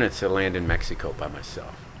 15 minutes to land in Mexico by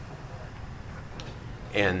myself.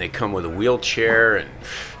 And they come with a wheelchair and,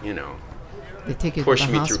 They take you push to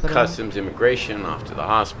the me hospital. through customs, immigration, off to the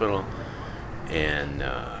hospital, and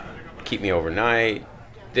keep me overnight.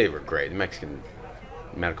 They were great. The Mexican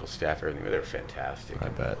medical staff, everything, they were fantastic. I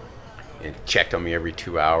bet. And checked on me every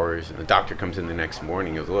 2 hours. And the doctor comes in the next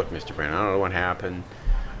morning. He goes, look, Mr. Brand, I don't know what happened.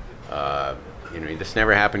 This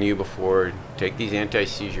never happened to you before. Take these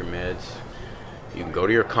anti-seizure meds. You can go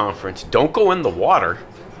to your conference. Don't go in the water.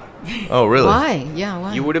 Oh, really? Why? Yeah,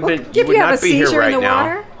 why? You would have been. If You would have not a be here seizure right in the now.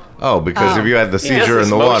 water? Oh, because if you had the He has seizure this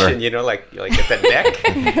in the motion, water. like at the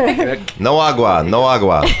neck. No agua, no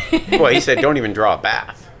agua. Well, he said, don't even draw a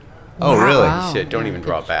bath. Oh, really? Wow. He said, don't Yeah, even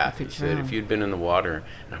draw a good- bath. He good said, job. if you'd been in the water,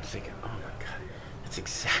 and I'm thinking, oh my God, that's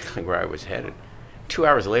exactly where I was headed. 2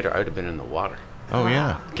 hours later, I would have been in the water. Oh,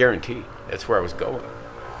 yeah. Guaranteed. That's where I was going.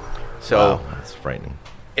 So Wow, that's frightening.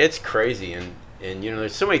 it's crazy. And And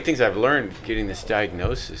there's so many things I've learned getting this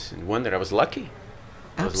diagnosis, and one that I was lucky.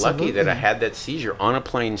 I was lucky Absolutely. that I had that seizure on a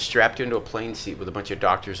plane, strapped into a plane seat with a bunch of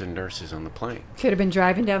doctors and nurses on the plane. Could have been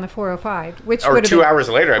driving down the 405, which Or would have 2 been hours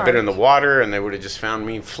later, I'd been in hard. the water, and they would have just found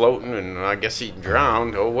me floating, and I guess he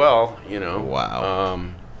drowned. Oh, well, Wow.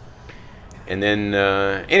 And then,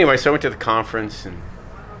 anyway, so I went to the conference and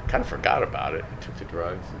kind of forgot about it. I took the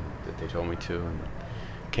drugs that they told me to, and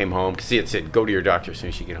came home. Because he had said, go to your doctor as soon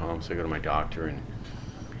as you get home. So I go to my doctor,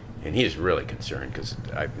 and he was really concerned because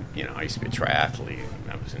I used to be a triathlete.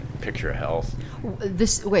 And I was in Picture of Health.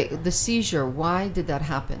 The seizure. Why did that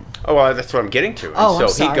happen? Oh, well, that's what I'm getting to. And Oh, so I'm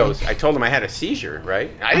sorry. he goes, I told him I had a seizure,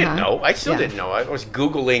 right? I didn't know. I still Yeah. didn't know. I was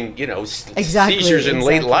Googling, Exactly, seizures in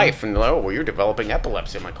late exactly. life. And, oh, well, you're developing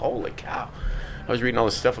epilepsy. I'm like, holy cow. I was reading all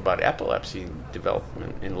this stuff about epilepsy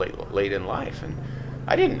development in late in life. And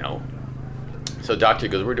I didn't know. So the doctor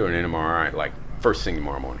goes, we're doing an MRI, like, first thing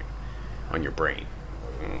tomorrow morning on your brain.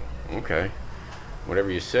 Okay. Whatever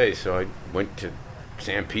you say. So I went to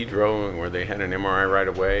San Pedro, where they had an MRI right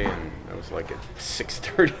away, and I was like at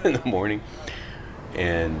 6:30 in the morning.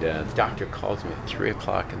 And the doctor calls me at 3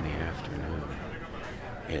 o'clock in the afternoon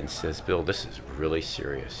and says, Bill, this is really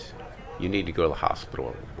serious. You need to go to the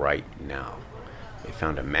hospital right now. They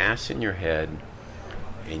found a mass in your head,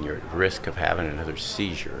 and you're at risk of having another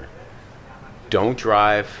seizure. Don't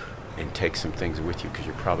drive, and take some things with you, because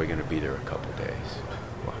you're probably going to be there a couple days.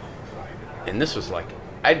 And this was like,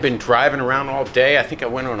 I'd been driving around all day. I think I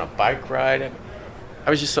went on a bike ride. I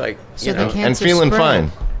was just like, So the and cancer feeling spread.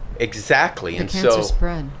 fine. exactly. The And cancer so,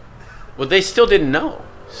 spread. well, they still didn't know.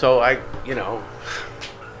 So and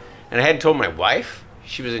I hadn't told my wife.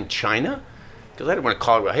 She was in China. Because I didn't want to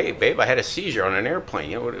call her, hey, babe, I had a seizure on an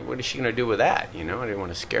airplane. What is she going to do with that? I didn't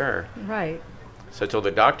want to scare her. Right. So I told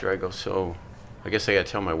the doctor, I go, so I guess I got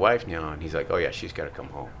to tell my wife now. And he's like, oh, yeah, she's got to come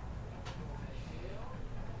home.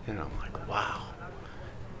 And I'm like, wow.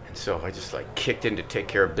 And so I just like kicked into take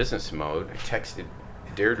care of business mode. I texted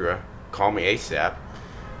Deirdre, call me ASAP,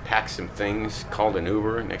 packed some things, called an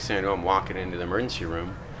Uber. Next thing I know, I'm walking into the emergency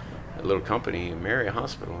room at a little company in Marriott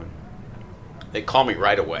Hospital. And they call me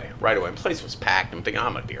right away. The place was packed. I'm thinking,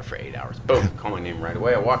 I'm going to be here for 8 hours. Boom, call my name right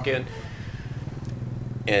away. I walk in,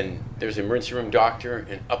 and there's an emergency room doctor,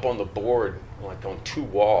 and up on the board, like on 2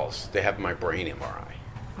 walls, they have my brain MRI.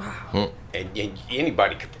 Wow. And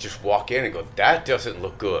anybody could just walk in and go, that doesn't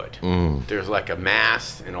look good. There's like a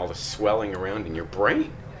mass and all the swelling around in your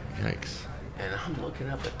brain. Yikes. And I'm looking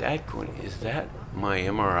up at that going, is that my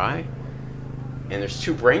MRI? And there's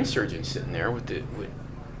 2 brain surgeons sitting there with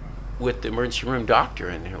the emergency room doctor,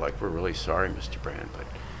 and they're like, we're really sorry, Mr. Brand, but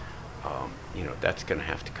that's going to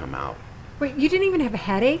have to come out. Wait, you didn't even have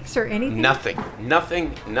headaches or anything?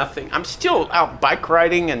 Nothing. I'm still out bike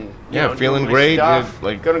riding and feeling doing my great. stuff.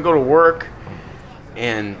 You're, like, gonna go to work,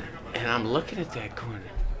 and I'm looking at that going,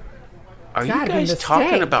 are you Gotta be a guys talking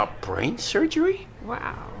mistake. about brain surgery?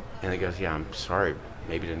 Wow. And he goes, yeah, I'm sorry,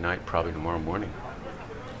 maybe tonight, probably tomorrow morning.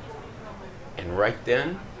 And right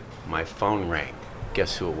then, my phone rang.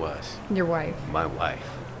 Guess who it was? Your wife. My wife.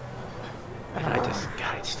 And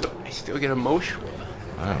I still get emotional.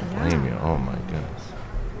 I don't blame you. Oh, my goodness.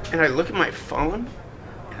 And I look at my phone,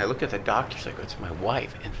 and I look at the doctors, I go, it's my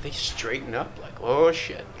wife. And they straighten up like, oh,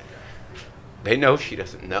 shit. They know she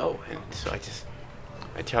doesn't know. And so I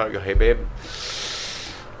tell her, I go, hey, babe,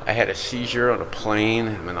 I had a seizure on a plane.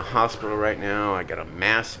 I'm in the hospital right now. I got a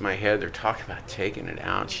mass in my head. They're talking about taking it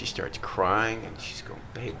out. She starts crying, and she's going,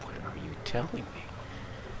 babe, what are you telling me?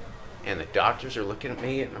 And the doctors are looking at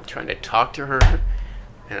me, and I'm trying to talk to her.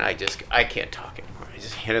 And I can't talk anymore. I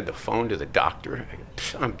just handed the phone to the doctor.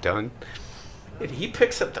 I'm done. And he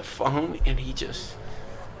picks up the phone, and he just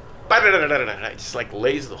like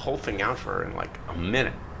lays the whole thing out for her in like a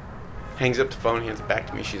minute. Hangs up the phone, hands it back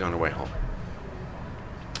to me. She's on her way home.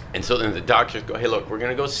 And so then the doctors go, hey, look, we're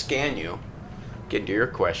going to go scan you. Get to your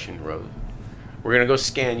question, Rose. We're going to go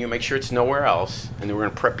scan you, make sure it's nowhere else, and then we're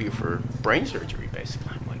going to prep you for brain surgery,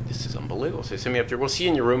 basically. I'm like, this is unbelievable. So they send me up there. We'll see you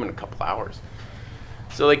in your room in a couple hours.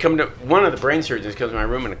 So they come to, one of the brain surgeons comes to my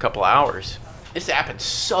room in a couple hours. This happened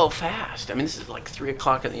so fast. I mean, this is like 3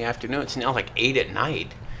 o'clock in the afternoon. It's now like 8 at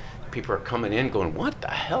night. People are coming in going, what the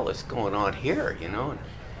hell is going on here, And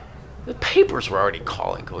the papers were already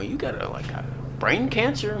calling, going, you got a brain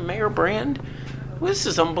cancer, Mayor Brand? Well, this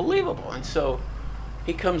is unbelievable. And so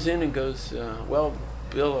he comes in and goes, well,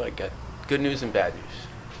 Bill, I got good news and bad news.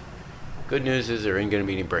 Good news is there ain't going to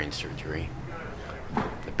be any brain surgery.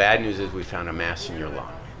 The bad news is we found a mass in your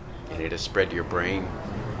lung, and it has spread to your brain,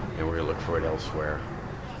 and we're going to look for it elsewhere.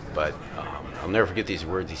 But I'll never forget these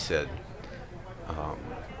words he said.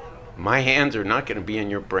 my hands are not going to be in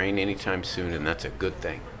your brain anytime soon, and that's a good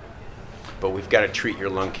thing. But we've got to treat your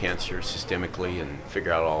lung cancer systemically and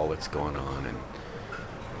figure out all that's going on. And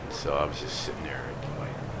so I was just sitting there like...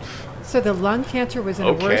 So the lung cancer was in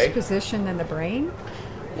a worse position than the brain?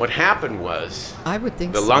 What happened was... I would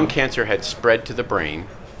think the lung cancer had spread to the brain.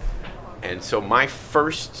 And so my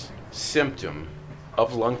first symptom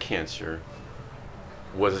of lung cancer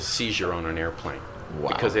was a seizure on an airplane. Wow.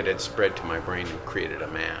 Because it had spread to my brain and created a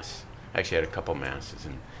mass. I actually had a couple masses,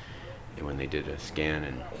 and when they did a scan,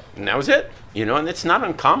 and that was it. And it's not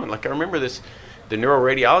uncommon. Like, I remember the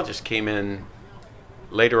neuroradiologist came in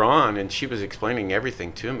later on, and she was explaining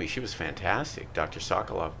everything to me. She was fantastic, Dr.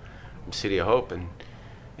 Sokolov from City of Hope, and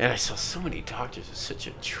I saw so many doctors. It's such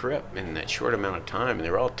a trip in that short amount of time, and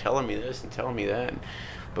they were all telling me this and telling me that.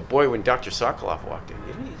 But boy, when Dr. Sokolov walked in,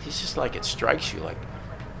 it's just like it strikes you like,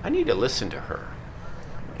 I need to listen to her.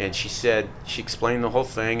 And she explained the whole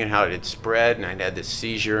thing and how it had spread, and I'd had this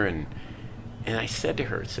seizure, and I said to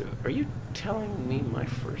her, so are you telling me my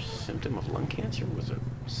first symptom of lung cancer was a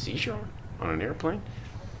seizure on an airplane?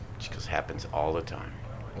 She goes, happens all the time.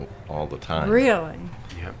 All the time. Really?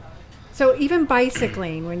 Yeah. So even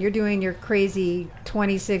bicycling, when you're doing your crazy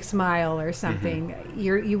 26-mile or something,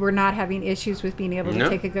 you were not having issues with being able to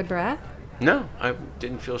take a good breath? No, I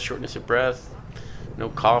didn't feel shortness of breath, no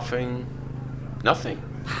coughing, nothing.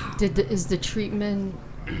 Is the treatment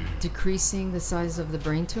decreasing the size of the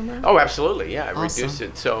brain tumor? Oh, absolutely, yeah. I Awesome. reduced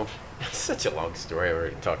it. So, it's such a long story. I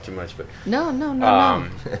already talked too much, but No.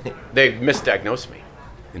 they misdiagnosed me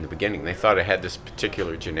in the beginning. They thought I had this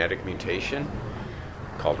particular genetic mutation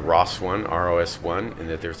called ROS1, ROS1, and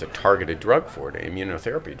that there's a targeted drug for it, an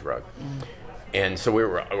immunotherapy drug. And so we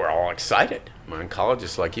were all excited. My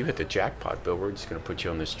oncologist, like, you hit the jackpot, Bill. We're just going to put you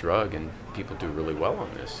on this drug, and people do really well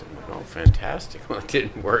on this. And I'm like, oh, fantastic. Well, it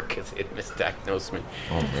didn't work because it misdiagnosed me.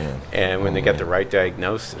 Oh, man. And when they got the right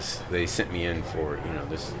diagnosis, they sent me in for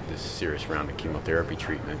this serious round of chemotherapy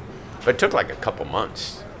treatment. But it took like a couple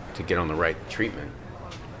months to get on the right treatment.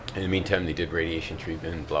 In the meantime, they did radiation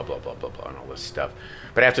treatment, blah, blah, blah, blah, blah, and all this stuff.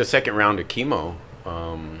 But after the second round of chemo,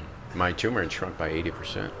 my tumor had shrunk by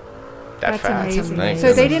 80%. That's fast. amazing. Nice.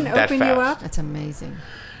 So they didn't That open you fast. up? That's amazing.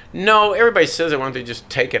 No, everybody says they want to just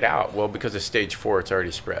take it out. Well, because of stage 4, it's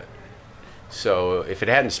already spread. So if it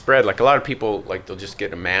hadn't spread, like a lot of people, like they'll just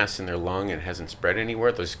get a mass in their lung and it hasn't spread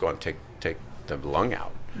anywhere, they'll just go and take the lung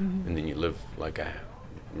out. And then you live like the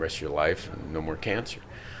rest of your life and no more cancer.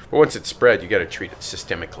 But once it's spread, you got to treat it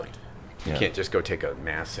systemically. You can't just go take a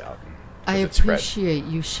mass out. I appreciate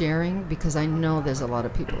you sharing, because I know there's a lot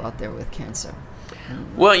of people out there with cancer.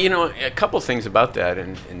 Well, a couple things about that,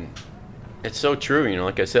 and it's so true.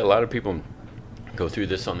 Like I said, a lot of people go through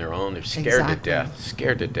this on their own. They're scared to death,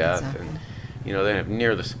 Exactly. and they don't have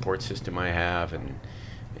near the support system I have,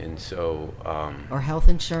 and so Or health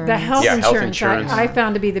insurance. The health health insurance insurance. I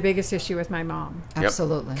found to be the biggest issue with my mom.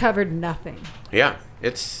 Absolutely. Covered nothing. yeah,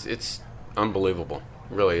 it's unbelievable,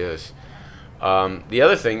 it really is. The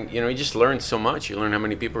other thing, you just learn so much. You learn how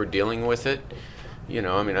many people are dealing with it.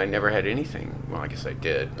 I never had anything. Well, I guess I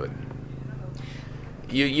did, but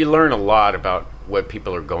you learn a lot about what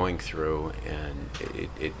people are going through, and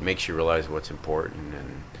it makes you realize what's important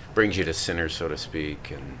and brings you to center, so to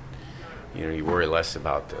speak, and you worry less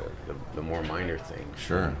about the more minor things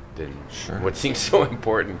than what seems so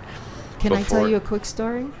important. Can I tell you a quick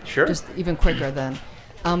story? Sure. Just even quicker then.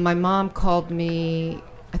 My mom called me,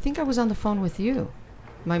 I think I was on the phone with you.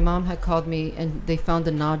 My mom had called me, and they found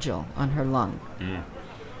a nodule on her lung.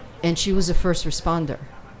 And she was a first responder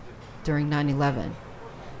during 9/11.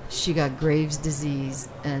 She got Graves' disease,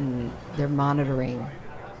 and they're monitoring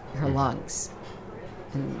her lungs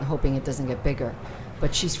and hoping it doesn't get bigger.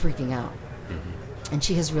 But she's freaking out. And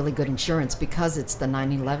she has really good insurance because it's the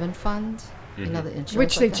 9/11 fund. The insurance,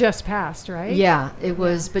 Which they just passed, right? Yeah, it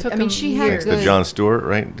was. But Took I mean, them she had years. good. The Jon Stewart,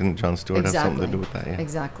 right? Didn't Jon Stewart have something to do with that? Yeah.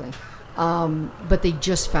 Exactly. But they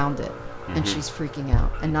just found it, and she's freaking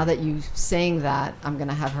out. And now that you saying that, I'm going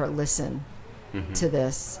to have her listen to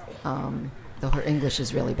this, though her English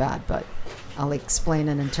is really bad, but I'll explain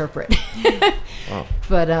and interpret.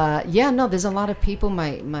 But there's a lot of people.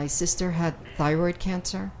 My sister had thyroid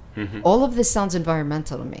cancer. All of this sounds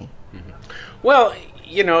environmental to me. Well,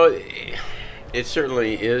 it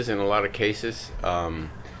certainly is in a lot of cases.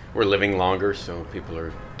 We're living longer, so people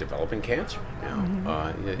are developing cancer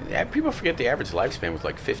now. People forget the average lifespan was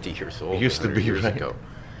like 50 years old. It used to 100 be, years right. ago.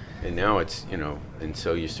 And now it's, and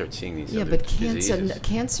so you start seeing these Yeah, other but diseases.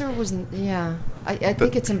 cancer was, I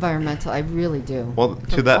think it's environmental. I really do. Well, to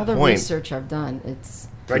From that all the point- research I've done, it's.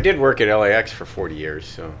 I did work at LAX for 40 years,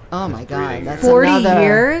 so. Oh my God, breathing, that's 40 another-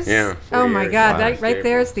 years? Yeah, 40 Oh my years. God, Wow. that right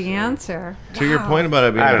there is Stable, the so. answer. To your point about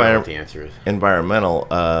it being I don't know what the answer is. environmental,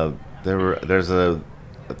 there's a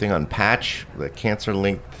thing on Patch, the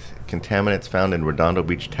cancer-linked contaminants found in Redondo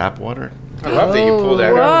Beach tap water. I love that you pulled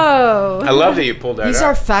that out. Whoa. I love that you pulled that He's out.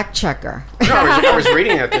 our fact checker. No, I was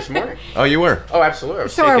reading that this morning. Oh, you were? Oh, absolutely. I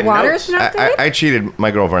was So our taking water's notes. not- I cheated. My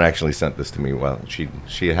girlfriend actually sent this to me. Well,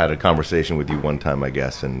 she had a conversation with you one time, I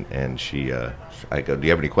guess, and I go, do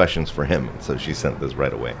you have any questions for him? So she sent this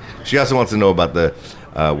right away. She also wants to know about the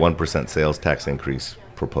 1% sales tax increase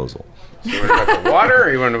proposal. So you want to know about the water,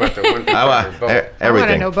 or you want to know about the 1% or both?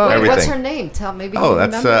 Everything. know both. Wait, Everything. what's her name? Tell maybe. Oh, he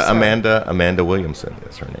that's remembers her. Amanda Williamson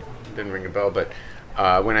is her name. Didn't ring a bell, but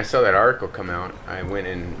when I saw that article come out, I went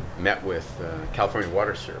and met with California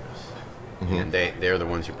Water Service. And they're the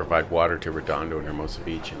ones who provide water to Redondo and Hermosa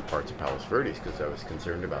Beach and parts of Palos Verdes, because I was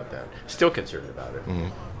concerned about that. Still concerned about it.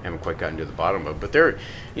 Haven't quite gotten to the bottom of it. But they're,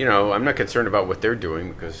 I'm not concerned about what they're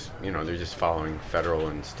doing, because, they're just following federal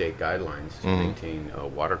and state guidelines to maintain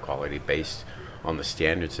water quality based on the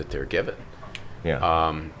standards that they're given.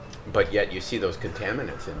 Yeah. But yet you see those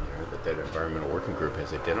contaminants in there that environmental working group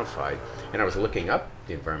has identified. And I was looking up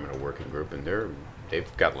the environmental working group, and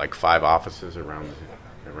they've got like 5 offices around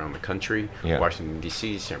the country, Yeah. Washington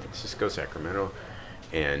D.C., San Francisco, Sacramento,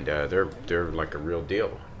 and they're like a real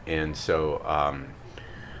deal. And so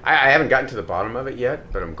I haven't gotten to the bottom of it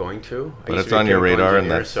yet, but I'm going to. But I used it's to be a on your chemical radar, and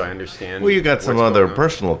engineer, that's so I understand. Well, you got some what's other going on.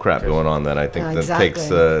 personal crap going on that I think Yeah, that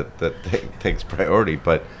exactly. takes priority.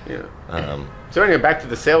 But Yeah. So anyway, back to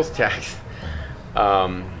the sales tax.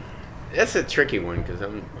 That's a tricky one, because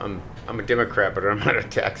I'm a Democrat, but I'm not a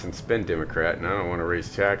tax and spend Democrat, and I don't want to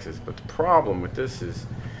raise taxes. But the problem with this is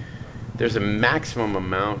there's a maximum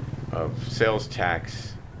amount of sales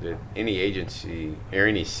tax that any agency or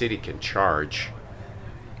any city can charge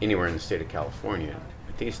anywhere in the state of California.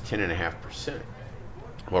 I think it's 10.5%.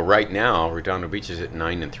 Well, right now, Redondo Beach is at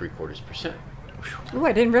 9.75%. Ooh,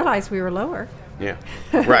 I didn't realize we were lower. Yeah,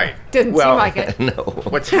 right. Didn't well, seem like it. no.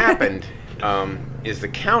 What's happened is the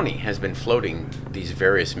county has been floating these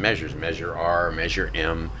various measures, Measure R, Measure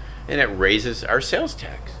M, and it raises our sales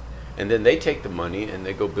tax. And then they take the money and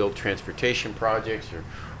they go build transportation projects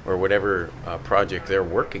or whatever project they're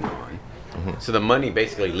working on. So the money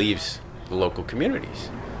basically leaves the local communities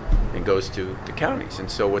and goes to the counties. And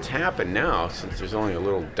so what's happened now, since there's only a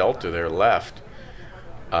little delta there left,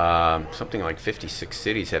 something like 56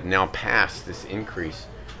 cities have now passed this increase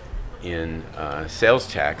in sales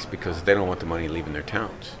tax, because they don't want the money leaving their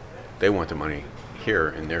towns. They want the money here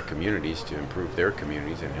in their communities to improve their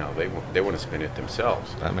communities and how they want to spend it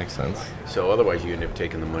themselves. That makes sense. So otherwise you end up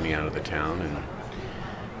taking the money out of the town. And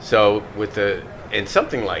so and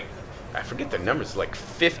something like, I forget the numbers, like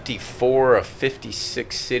 54 of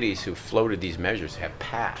 56 cities who floated these measures have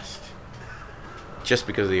passed, just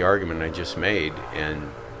because of the argument I just made. And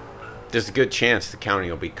there's a good chance the county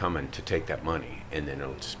will be coming to take that money, and then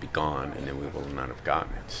it'll just be gone, and then we will not have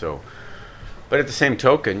gotten it. So, but at the same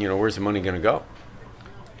token, where's the money going to go?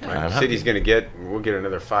 Right? The city's going to we'll get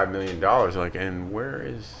another $5 million. Like, and where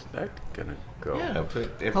is that going to go? Yeah,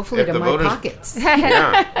 Hopefully to the my voters, pockets.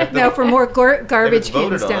 Yeah. No, for more if garbage it's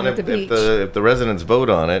voted cans down on, at the beach. if the residents vote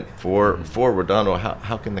on it for Redondo,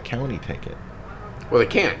 how can the county take it? Well, they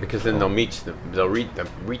can't, because then they'll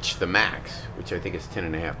reach the max, which I think is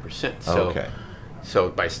 10.5%. So, Okay. So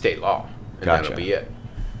by state law, and Gotcha. that'll be it.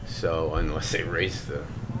 So unless they raise the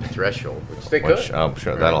threshold, which they could, Which I'm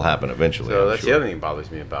sure right? that'll happen eventually. So I'm that's sure. the other thing that bothers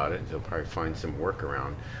me about it. They'll probably find some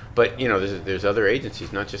workaround. But there's other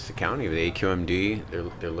agencies, not just the county. The AQMD,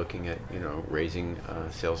 they're looking at raising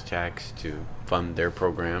sales tax to fund their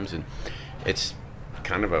programs, and it's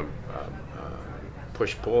kind of a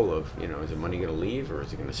push-pull of is the money going to leave, or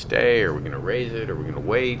is it going to stay, or are we going to raise it, or are we going to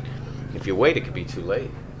wait? If you wait, it could be too late.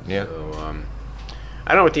 Yeah. So I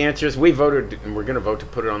don't know what the answer is. We voted, and we're going to vote to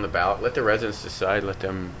put it on the ballot. Let the residents decide. Let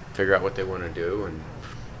them figure out what they want to do, and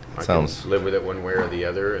I can live with it one way or the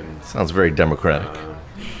other. And Sounds very democratic.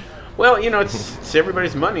 well, it's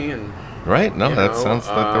everybody's money, and right? No, that sounds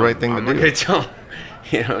like the right thing to I'm not do. going to tell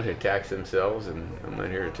them, to tax themselves, and I'm not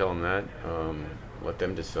here to tell them that. Let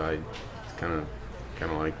them decide. It's kind of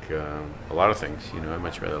like a lot of things. I'd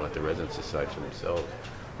much rather let the residents decide for themselves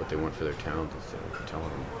what they want for their towns instead of telling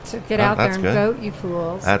them. So get out there that's and good. vote, you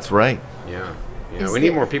fools. That's right. Yeah. We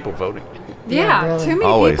need more people voting. Yeah, really. too many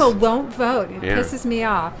Always. people won't vote. It Yeah. pisses me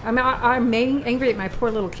off. I mean, I'm angry at my poor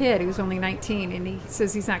little kid who's only 19, and he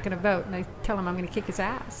says he's not going to vote, and I tell him I'm going to kick his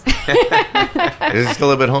ass. Is he still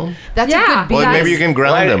live at home? That's Yeah. a good beat. Well, maybe you can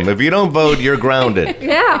ground him. If you don't vote, you're grounded.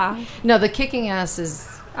 Yeah, No, the kicking ass is.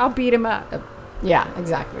 I'll beat him up. Yeah,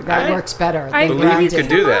 exactly. That works better. I than Believe you grounding. could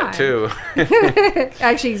do Come that on. too.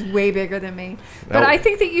 Actually, he's way bigger than me. But No. I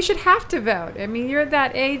think that you should have to vote. I mean, you're at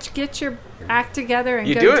that age. Get your act together and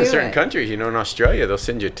You go do it in do certain it. countries. In Australia, they'll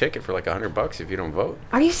send you a ticket for like $100 if you don't vote.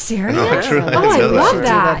 Are you serious? No, true. Oh, I know We that. love should do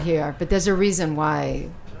that that. here, but there's a reason why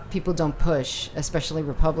people don't push, especially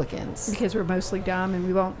Republicans. Because we're mostly dumb and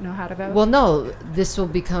we won't know how to vote. Well, no, this will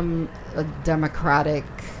become a democratic,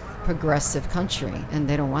 progressive country, and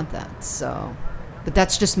they don't want that. So, but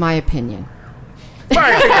that's just my opinion.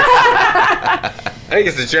 I think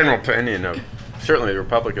it's the general opinion of certainly the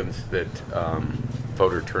Republicans that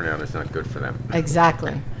voter turnout is not good for them.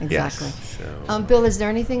 Exactly. Yes. So. Bill, is there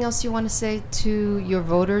anything else you want to say to your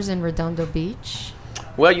voters in Redondo Beach?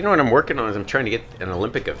 Well, what I'm working on is I'm trying to get an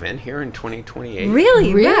Olympic event here in 2028.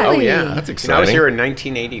 really? Really? Right. Oh yeah, That's I was exciting. here in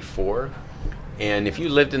 1984, and if you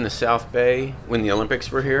lived in the South Bay when the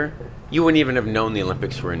Olympics were here, you wouldn't even have known the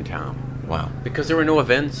Olympics were in town. Wow. Because there were no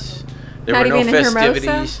events, there Not were no even in Hermosa?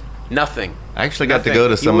 festivities, nothing. I actually got to Nothing. go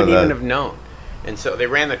to some you of wouldn't the. even have known. And so they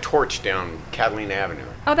ran the torch down Catalina Avenue.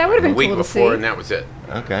 Oh, that would have been the week cool to before, see. and that was it.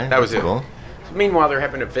 Okay. That was that's it. cool. Meanwhile, they're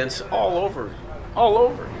having events all over.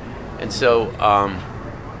 And so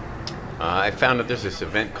I found that there's this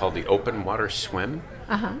event called the Open Water Swim,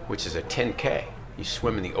 which is a 10K. You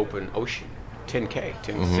swim in the open ocean,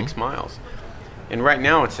 10K, 6 miles. And right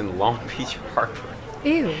now it's in Long Beach Harbor.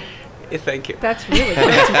 Ew. Thank you. That's really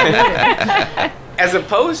good. As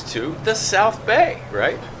opposed to the South Bay,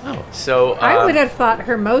 right? Oh. So I would have thought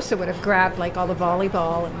Hermosa would have grabbed like all the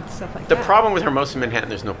volleyball and stuff like the that. problem with Hermosa, Manhattan,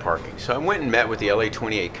 there's no parking. So I went and met with the LA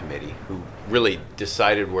 28 committee, who really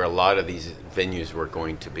decided where a lot of these venues were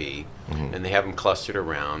going to be, and they have them clustered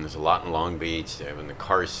around. There's a lot in Long Beach. They have in the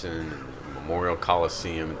Carson and the Memorial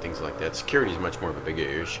Coliseum and things like that. Security is much more of a bigger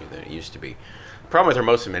issue than it used to be. The problem with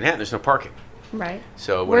Hermosa, Manhattan, there's no parking. Right.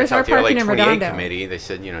 So when Where's I our talked to the LA parking in 28 Redondo? committee, they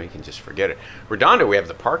said, you can just forget it. Redondo, we have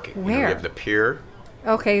the parking. We Where? have the pier.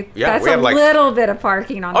 Okay, Yeah, that's we a have, like- little bit of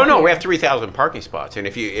parking on Oh the no, pier. we have 3,000 parking spots, and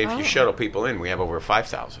if you shuttle people in, we have over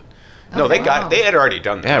 5,000. No, they wow. they had already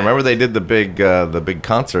done that. Yeah, remember they did the big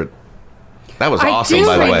concert. That was I awesome, do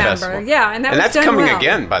by the way. remember. Yeah, and that And was that's done coming well.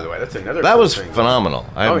 again, by the way. That's another. That cool was thing. phenomenal.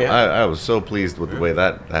 Oh, yeah. I was so pleased with the way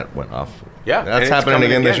that went off. Yeah, and that's it's happening coming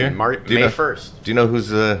again this again, year. May Do you know- 1st. Do you know who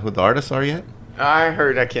the artists are yet? I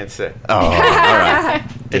heard. I can't say. Oh, all right.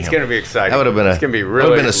 It's going to be exciting. That would have been It's going to be that would've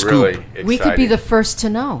really, been a scoop. really exciting. We could be the first to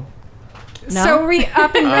know. No? So are we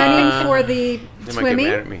up and running for the They might get swimming?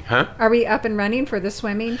 mad at me, huh? Are we up and running for the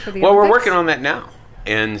swimming for the Well, we're Olympics? working on that now,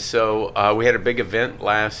 and so we had a big event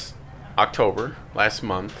last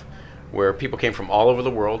month, where people came from all over the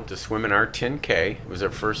world to swim in our 10K. It was our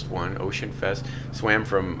first one, Ocean Fest. Swam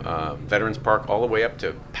from Veterans Park all the way up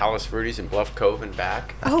to Palos Verdes and Bluff Cove and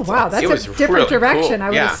back. Oh wow, It that's was a different really direction. cool. I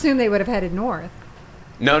would Yeah. assume they would have headed north.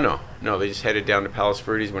 No. They just headed down to Palos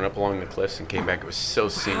Verdes, went up along the cliffs, and came back. It was so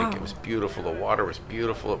scenic. Wow. It was beautiful. The water was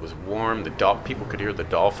beautiful. It was warm. People could hear the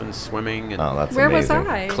dolphins swimming. And Oh, that's Where was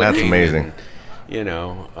amazing. I? That's clicking amazing.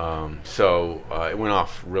 and, so it went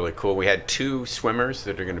off really cool. We had 2 swimmers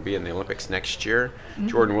that are going to be in the Olympics next year,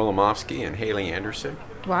 Jordan Wilimovsky and Haley Anderson.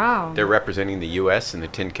 Wow. They're representing the U.S. in the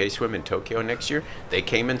 10K swim in Tokyo next year. They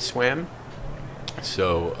came and swam.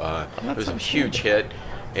 So it was a huge hit.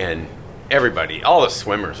 And everybody, all the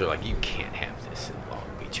swimmers are like, you can't have this in Long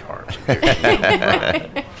Beach Harbor. There's no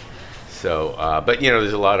way." So, but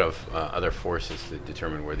there's a lot of other forces that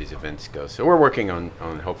determine where these events go. So we're working on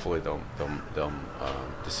hopefully they'll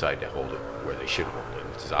decide to hold it where they should hold it,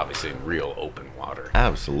 which is obviously in real open water.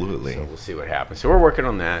 Absolutely. So we'll see what happens. So we're working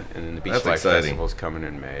on that, and then the Beach That's Life exciting. Festival's coming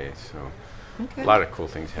in May. So Okay. a lot of cool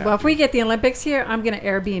things happen. Well, if we get the Olympics here, I'm going to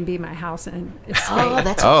Airbnb my house in Spain.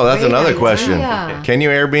 that's Oh, that's a great another question. idea. Can you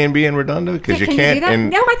Airbnb in Redondo? Because Can you you can't do that? in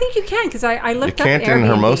No, I think you can because I you looked can't up in Airbnb.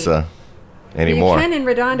 Hermosa anymore. You can in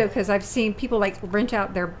Redondo because I've seen people like rent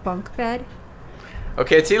out their bunk bed.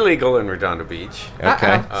 Okay, it's illegal in Redondo Beach.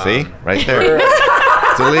 Okay, see, right there.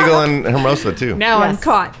 It's illegal in Hermosa too. Now I'm Yes.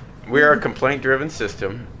 caught. We are a complaint-driven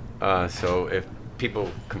system, so if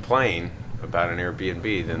people complain about an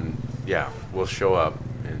Airbnb, then we'll show up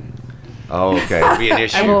and Oh, okay. it'll be an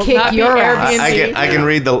issue. And kick your ass. I can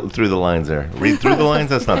read through the lines there. Read through the lines?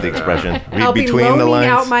 That's not the expression. Read I'll be between the loaning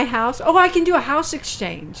lines. out my house. Oh, I can do a house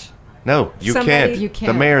exchange. No, you Somebody- can't. You The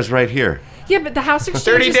can't. mayor's right here. Yeah, but the house exchange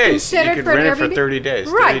 30 is days. considered You could for an rent it for Airbnb. 30 days.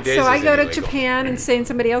 30 Right. days So I is go to illegal. Japan and stay in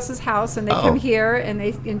somebody else's house, and they come here and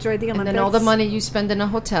they enjoy the Olympics. And then all the money you spend in a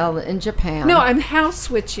hotel in Japan. No, I'm house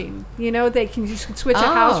switching. You know, you can switch a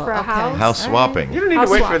house for a okay. house. House swapping. You don't need House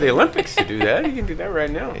to wait swap. for the Olympics to do that. You can do that right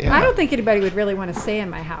now. Yeah. I don't think anybody would really want to stay in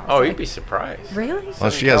my house. Oh, you'd be surprised. Really? Well,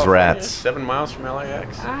 Southern she has California, rats. 7 miles from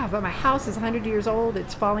LAX. But my house is 100 years old.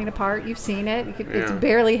 It's falling apart. You've seen it. It's Yeah.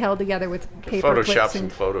 barely held together with paper Photoshop clips. some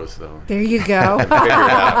And photos, though. there you go. Figure it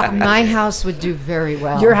out. My house would do very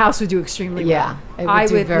well. Your house would do extremely Yeah, well. it would I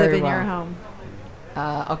do would very live in well. your home.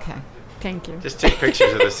 Okay. Thank you. Just take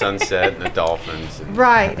pictures of the sunset and the dolphins. And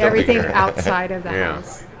Right, they'll be everything there. outside of the Yeah.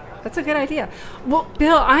 house. That's a good idea. Well,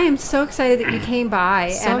 Bill, I am so excited that you came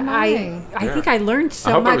by, So and am I Yeah. think I learned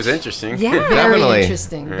so I hope much. it was interesting. Yeah, Very Definitely.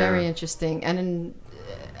 interesting. Very interesting. And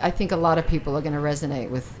I think a lot of people are going to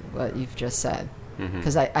resonate with what you've just said.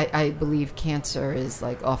 Because I believe cancer is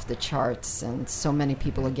like off the charts, and so many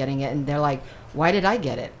people are getting it, and they're like, "Why did I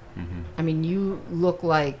get it?" I mean, you look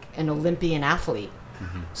like an Olympian athlete.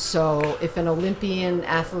 So if an Olympian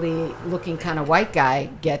athlete looking kind of white guy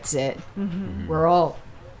gets it, we're all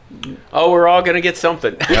Oh, we're all going to get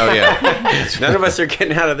something. Oh, yeah. None of us are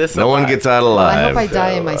getting out of this No one alive. gets out Well, alive. I hope I die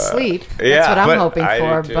in my sleep. That's yeah, what I'm but hoping I do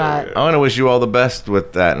for. too, But yeah. I want to wish you all the best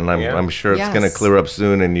with that, and Yeah. I'm sure it's going to Yes. clear up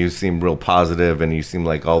soon. And you seem real positive, and you seem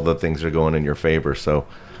like all the things are going in your favor. So,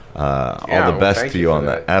 all Yeah, the well, best thank to you you for on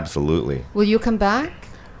that. that. Absolutely. will you come back?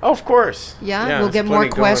 Oh, of course. Yeah, we'll there's get more plenty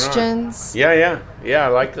going on. questions. Yeah. I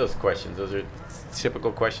like those questions. Those are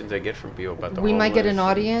typical questions I get from people about the We might get an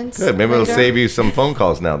homeless. audience. Good. Maybe it'll later. save you some phone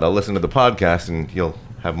calls now. They'll listen to the podcast, and you'll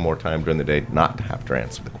have more time during the day not to have to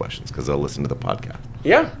answer the questions because they'll listen to the podcast.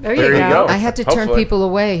 Yeah. There you go. I had to turn Hopefully. people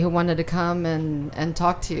away who wanted to come and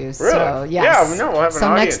talk to you. So Really? yes. Yeah, no, we'll have an so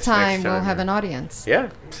audience next time next we'll time. have an audience. Yeah,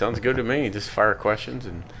 sounds good to me. Just fire questions,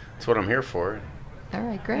 and that's what I'm here for. All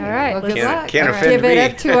right, great. All right, Well, let's good luck. can't All right. offend give it me.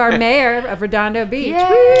 up to our mayor of Redondo Beach.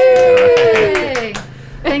 Yay!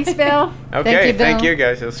 Thanks, Bill. Okay, thank Bill. you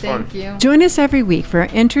guys. It was fun. Thank you. Join us every week for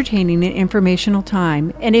entertaining and informational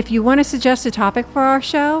time. And if you want to suggest a topic for our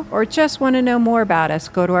show or just want to know more about us,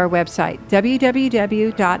 go to our website,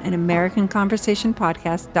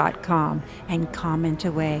 www.anamericanconversationpodcast.com, and comment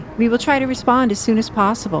away. We will try to respond as soon as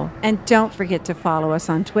possible. And don't forget to follow us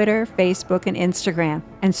on Twitter, Facebook, and Instagram,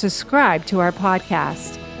 and subscribe to our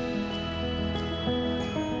podcast.